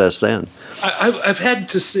process then? I've had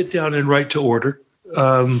to sit down and write to order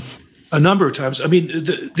a number of times. I mean,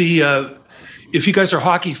 if you guys are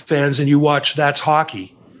hockey fans and you watch That's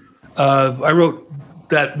Hockey, I wrote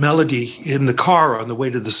that melody in the car on the way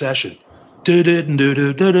to the session.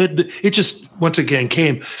 It just once again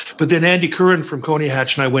came, but then Andy Curran from Coney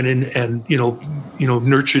Hatch and I went in and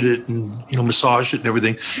nurtured it and massaged it and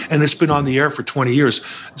everything, and it's been on the air for 20 years.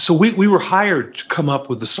 So we were hired to come up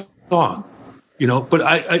with the song, But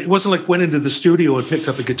it wasn't like went into the studio and picked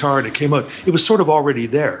up a guitar and it came out. It was sort of already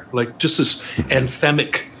there, like just this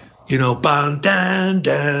anthemic, ban, dan,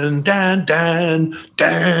 dan, dan, dan,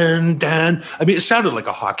 dan, dan. I mean, it sounded like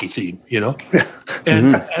a hockey theme,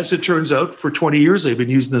 And as it turns out, for 20 years, they've been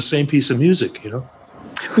using the same piece of music, Now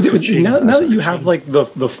that you have like the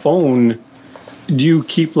phone, do you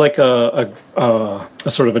keep like a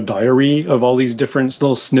sort of a diary of all these different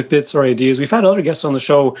little snippets or ideas? We've had other guests on the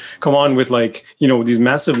show come on with like, these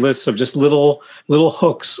massive lists of just little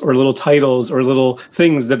hooks or little titles or little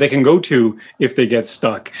things that they can go to if they get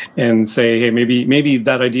stuck and say, hey, maybe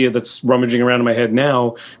that idea that's rummaging around in my head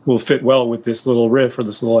now will fit well with this little riff or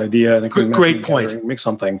this little idea. And great point. Make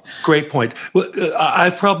something. Great point. Well,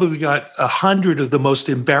 I've probably got 100 of the most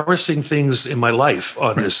embarrassing things in my life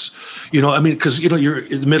on this, because, you're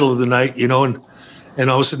in the middle of the night, and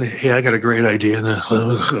all of a sudden, hey, I got a great idea.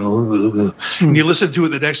 And you listen to it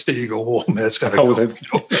the next day, you go, oh, man, it's got to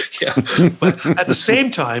go. Yeah. But at the same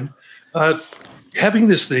time, having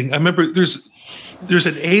this thing, I remember there's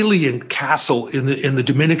an alien castle in the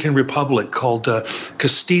Dominican Republic called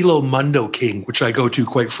Castillo Mundo King, which I go to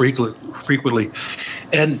quite frequently.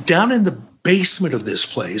 And down in the basement of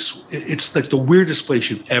this place, it's like the weirdest place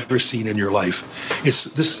you've ever seen in your life. It's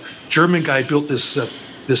this German guy built this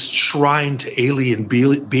shrine to alien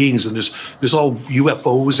beings, and there's all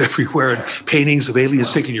UFOs everywhere and paintings of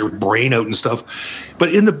aliens taking your brain out and stuff.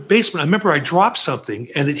 But in the basement, I remember I dropped something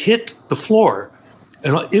and it hit the floor,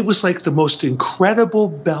 and it was like the most incredible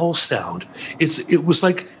bell sound. It was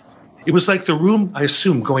like the room, I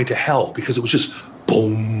assume, going to hell, because it was just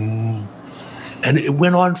boom, and it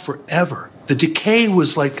went on forever. The decay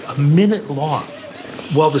was like a minute long,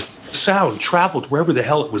 while the sound traveled wherever the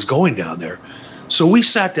hell it was going down there. So we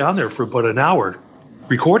sat down there for about an hour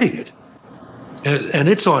recording it, and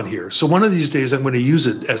it's on here. So one of these days I'm going to use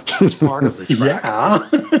it as part of the track.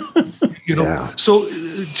 So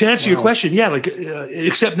to answer your question,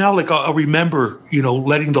 except now, like I'll remember,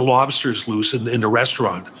 letting the lobsters loose in the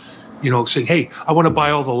restaurant, saying, hey, I want to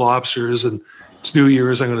buy all the lobsters, and it's New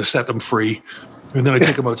Year's, I'm going to set them free. And then I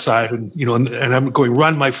take them outside, and and I'm going,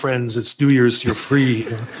 run, my friends, it's New Year's, you're free.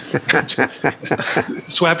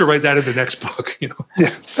 So I have to write that in the next book.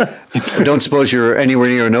 I don't suppose you were anywhere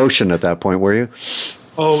near an ocean at that point, were you?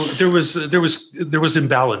 Oh, there was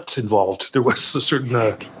imbalance involved. There was a certain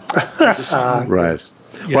right.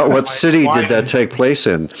 Yeah, what city did that take place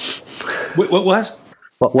in? What?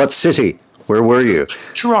 What city? Where were you?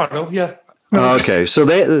 Toronto. Yeah. Okay, so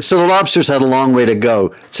the lobsters had a long way to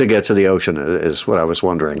go to get to the ocean, is what I was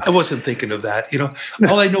wondering. I wasn't thinking of that.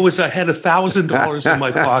 All I know is I had $1,000 in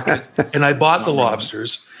my pocket, and I bought the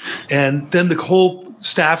lobsters, and then the whole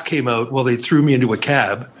staff came out. Well, they threw me into a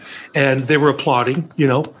cab, and they were applauding,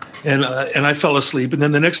 and I fell asleep. And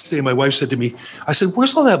then the next day, my wife said to me, I said,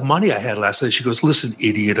 where's all that money I had last night? She goes, listen,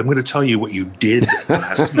 idiot, I'm going to tell you what you did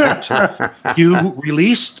last night. You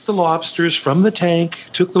released the lobsters from the tank,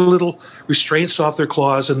 took the little restraints off their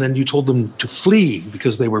claws, and then you told them to flee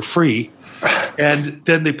because they were free. And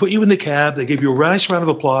then they put you in the cab. They gave you a nice round of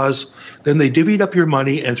applause. Then they divvied up your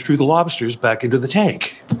money and threw the lobsters back into the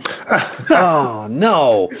tank. Oh,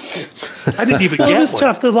 no. I didn't even get one. It was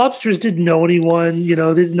tough. The lobsters didn't know anyone. They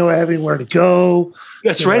didn't know anywhere to go.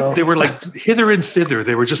 That's right. They were like hither and thither.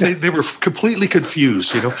 They were just, they were completely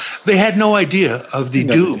confused. They had no idea of the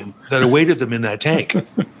doom that awaited them in that tank.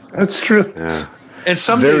 That's true. Yeah. And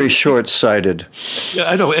someday, very short-sighted. Yeah,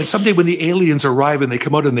 I know. And someday when the aliens arrive and they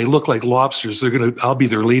come out and they look like lobsters, I'll be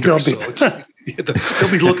their leader.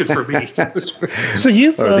 They'll be looking for me. So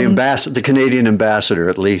you've the Canadian ambassador,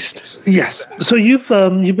 at least. Yes. So you've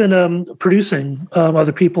been producing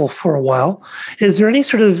other people for a while. Is there any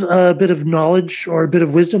sort of bit of knowledge or a bit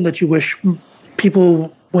of wisdom that you wish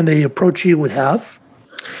people, when they approach you, would have?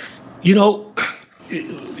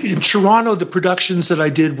 In Toronto, the productions that I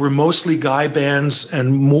did were mostly guy bands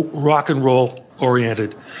and rock and roll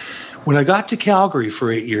oriented. When I got to Calgary for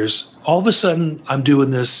 8 years, all of a sudden I'm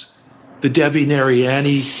doing the Devi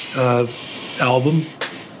Nariani album,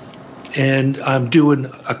 and I'm doing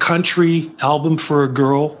a country album for a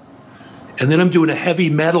girl, and then I'm doing a heavy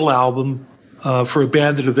metal album for a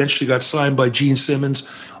band that eventually got signed by Gene Simmons,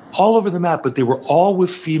 all over the map, but they were all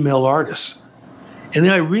with female artists. And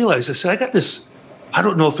then I realized, I said, I got this, I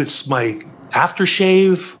don't know if it's my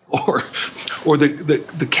aftershave or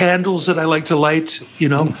the candles that I like to light,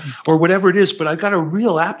 or whatever it is, but I got a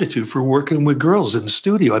real aptitude for working with girls in the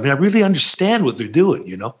studio. I mean, I really understand what they're doing,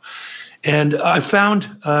 And I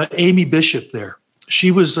found Amy Bishop there. She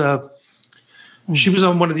was on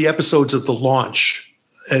one of the episodes of The Launch,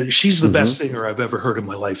 and she's the best singer I've ever heard in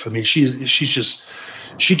my life. I mean, she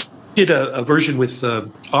Did a version with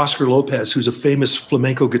Oscar Lopez, who's a famous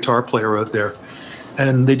flamenco guitar player out there,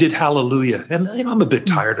 and they did Hallelujah. And I'm a bit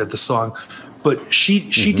tired of the song, but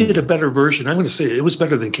she did a better version. I'm going to say it was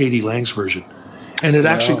better than Katie Lang's version, and it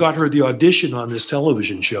actually got her the audition on this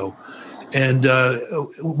television show. And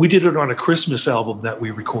we did it on a Christmas album that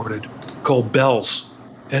we recorded called Bells.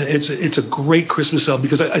 And it's a great Christmas album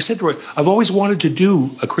because I said to her, I've always wanted to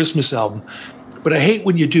do a Christmas album, but I hate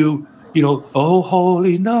when you do, Oh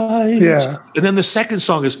Holy Night. Yeah. And then the second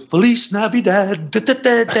song is Feliz Navidad,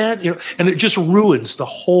 and it just ruins the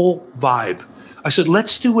whole vibe. I said,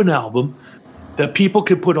 let's do an album that people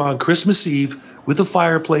can put on Christmas Eve with a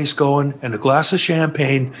fireplace going and a glass of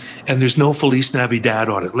champagne, and there's no Feliz Navidad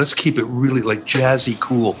on it. Let's keep it really like jazzy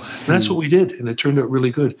cool. And that's what we did, and it turned out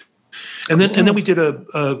really good. And then we did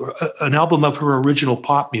an album of her original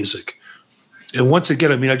pop music. And once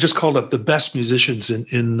again, I just called up the best musicians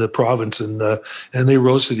in the province, and they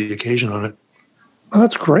rose to the occasion on it. Oh,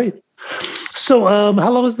 that's great. So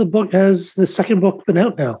how long has the second book been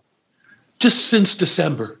out now? Just since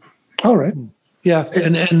December. All right. Yeah,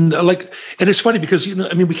 and it's funny because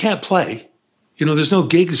we can't play, there's no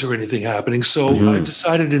gigs or anything happening. So I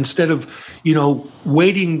decided instead of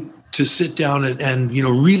waiting to sit down and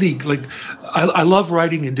really I love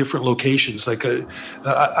writing in different locations. Like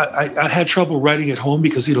I had trouble writing at home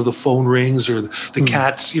because the phone rings or the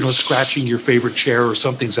cat's scratching your favorite chair or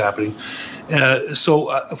something's happening. So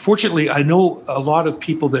fortunately, I know a lot of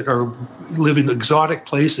people that live in exotic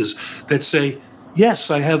places that say, yes,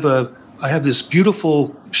 I have this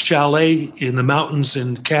beautiful chalet in the mountains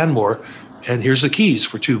in Canmore, and here's the keys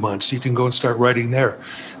for 2 months. You can go and start writing there.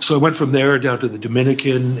 So I went from there down to the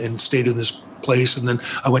Dominican and stayed in this place. And then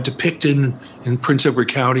I went to Picton in Prince Edward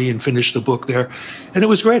County and finished the book there. And it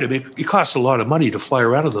was great. It costs a lot of money to fly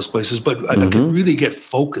around to those places, but I could really get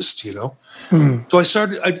focused, So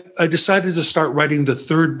I decided to start writing the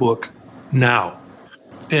third book now.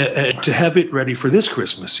 To have it ready for this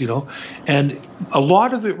Christmas, And a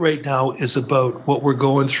lot of it right now is about what we're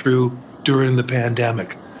going through during the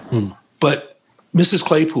pandemic. But Mrs.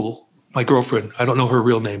 Claypool, my girlfriend, I don't know her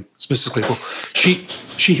real name, it's Mrs. Claypool,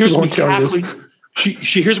 she hears me cackling.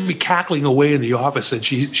 She hears me cackling away in the office, and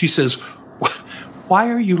she says, "Why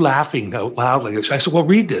are you laughing out loud like this?" I said, "Well,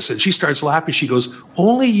 read this." And she starts laughing. She goes,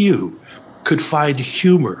 "Only you could find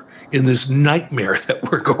humor in this nightmare that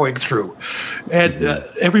we're going through." And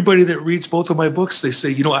everybody that reads both of my books, they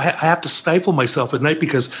say, I have to stifle myself at night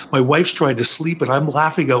because my wife's trying to sleep and I'm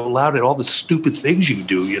laughing out loud at all the stupid things you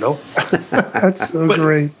do, That's so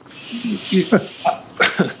great.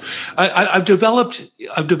 I've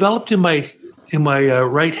developed in my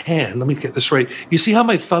right hand, let me get this right. You see how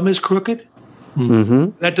my thumb is crooked?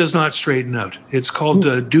 That does not straighten out. It's called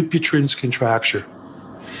Dupuytren's contracture.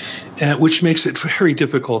 Which makes it very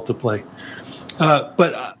difficult to play.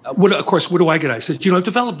 But what do I get? I said, I've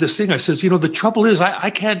developed this thing. I says, the trouble is I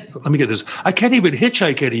can't, let me get this. I can't even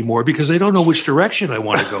hitchhike anymore because they don't know which direction I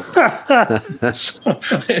want to go.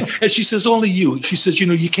 And she says, only you. She says,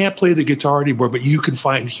 you can't play the guitar anymore, but you can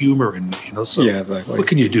find humor. And, so yeah, exactly. What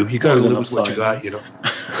can you do? You got to live with what you got,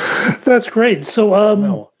 That's great.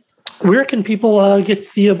 So where can people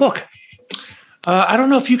get the book? I don't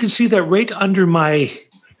know if you can see that right under my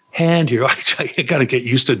hand here. I got to get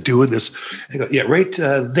used to doing this. Yeah, right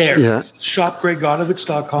there. Yeah.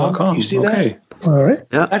 ShopGregGodovitz.com. You see that? All right.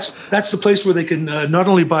 Yeah. That's the place where they can not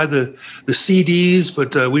only buy the CDs,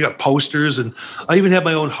 but we got posters, and I even had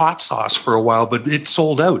my own hot sauce for a while, but it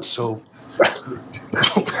sold out. So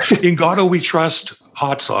in Goddo we trust.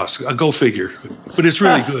 Hot sauce. Go figure. But it's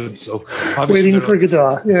really good. So waiting for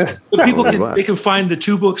Goddo. Yeah. But people can find the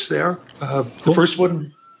two books there. The first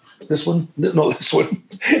one. This one, no, this one,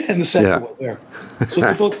 and the second one there.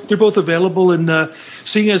 So they're both available. And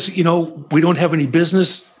seeing as we don't have any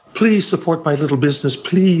business, please support my little business,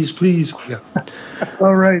 please. Yeah.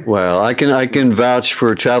 All right. Well, I can vouch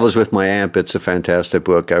for Travels with My Amp. It's a fantastic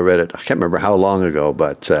book. I read it. I can't remember how long ago,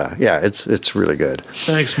 but it's really good.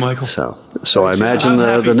 Thanks, Michael. So I imagine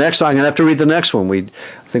the next. I'm gonna have to read the next one. I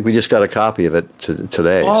think we just got a copy of it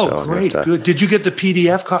today. Oh, so great, good. Did you get the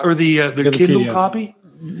PDF or the Kindle copy?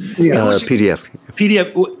 Yeah, PDF.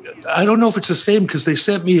 I don't know if it's the same because they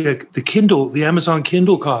sent me the Amazon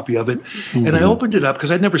Kindle copy of it, and I opened it up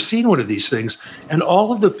because I'd never seen one of these things, and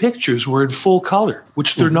all of the pictures were in full color,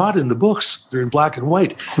 which they're not in the books; they're in black and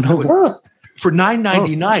white. For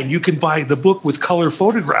 $9.99, you can buy the book with color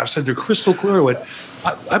photographs, and they're crystal clear.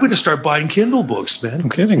 I'm going to start buying Kindle books, man. I'm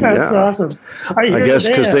kidding. That's awesome. I guess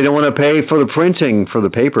because they don't want to pay for the printing for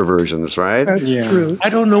the paper versions, right? That's true. I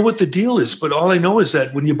don't know what the deal is, but all I know is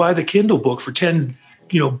that when you buy the Kindle book for $10,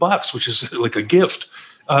 bucks, which is like a gift,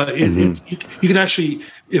 You can actually,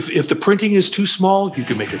 if the printing is too small, you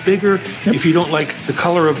can make it bigger. Yep. If you don't like the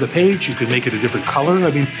color of the page, you can make it a different color.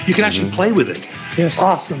 I mean, you can actually play with it. Yes,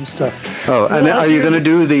 awesome stuff. Oh, and are you going to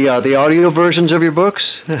do the audio versions of your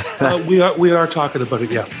books? We are talking about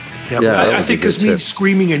it. Yeah. I think because me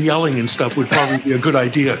screaming and yelling and stuff would probably be a good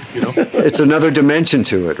idea. It's another dimension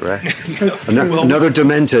to it, right? Another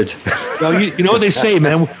demented. Well, you know what they say,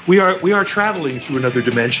 man. We are traveling through another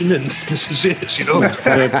dimension, and this is it.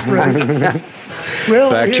 Well,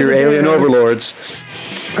 back to your alien overlords.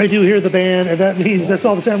 I do hear the band, and that means that's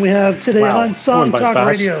all the time we have today on Song Talk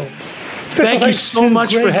Radio. Thank you so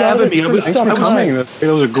much for having me. Thanks for coming. That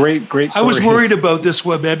was a great story. I was worried about this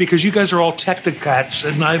one, man, because you guys are all technocrats,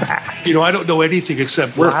 and I don't know anything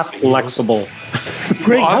except we're flexible.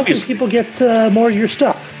 Greg, how can people get more of your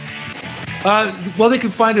stuff? Well, they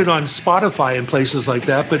can find it on Spotify and places like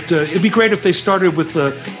that. But it'd be great if they started with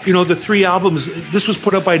the 3 albums. This was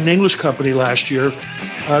put up by an English company last year.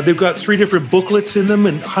 They've got 3 different booklets in them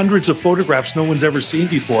and hundreds of photographs no one's ever seen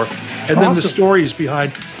before, and then the stories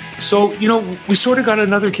behind. So, we sort of got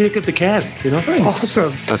another kick at the can,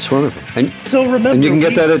 Awesome. That's wonderful. And remember... And you can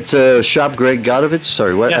get that at Shop Greg Godovitz?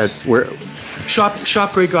 Sorry, what? Yes. Where?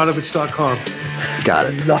 ShopGregGodovitz.com.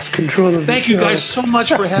 Got it. Lost control of Thank you guys so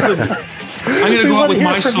much for having me. I'm going to go out with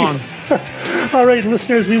my song. All right,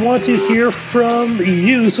 listeners, we want to hear from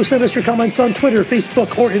you. So send us your comments on Twitter,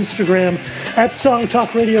 Facebook, or Instagram at Song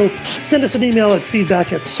Talk Radio. Send us an email at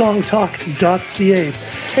feedback@songtalk.ca.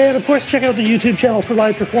 And, of course, check out the YouTube channel for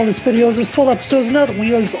live performance videos and full episodes now that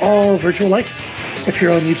we is all virtual-like. If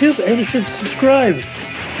you're on YouTube, and you should subscribe.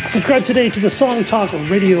 Subscribe today to the Song Talk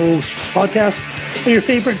Radio podcast on your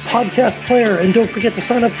favorite podcast player. And don't forget to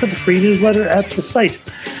sign up for the free newsletter at the site.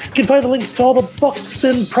 You can find the links to all the books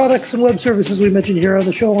and products and web services we mentioned here on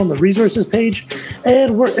the show on the resources page.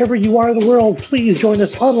 And wherever you are in the world, please join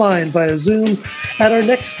us online via Zoom at our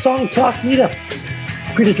next Song Talk meetup.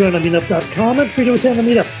 Free to join on meetup.com and free to attend the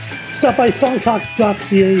meetup. Stop by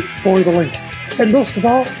songtalk.ca for the link. And most of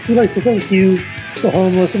all, we'd like to thank you, the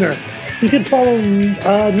home listener. You can follow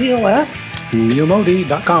Neil at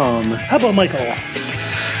neilmodi.com. How about Michael?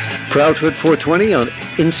 Proudhood420 on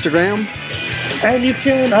Instagram. And you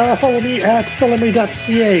can follow me at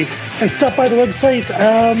philemery.ca and stop by the website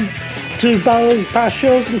to browse past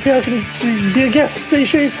shows and see how I can be a guest. Stay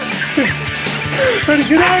safe. Ready,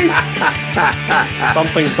 good night.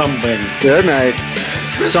 Something. Good night.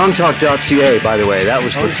 Songtalk.ca, by the way. That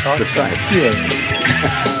was the site.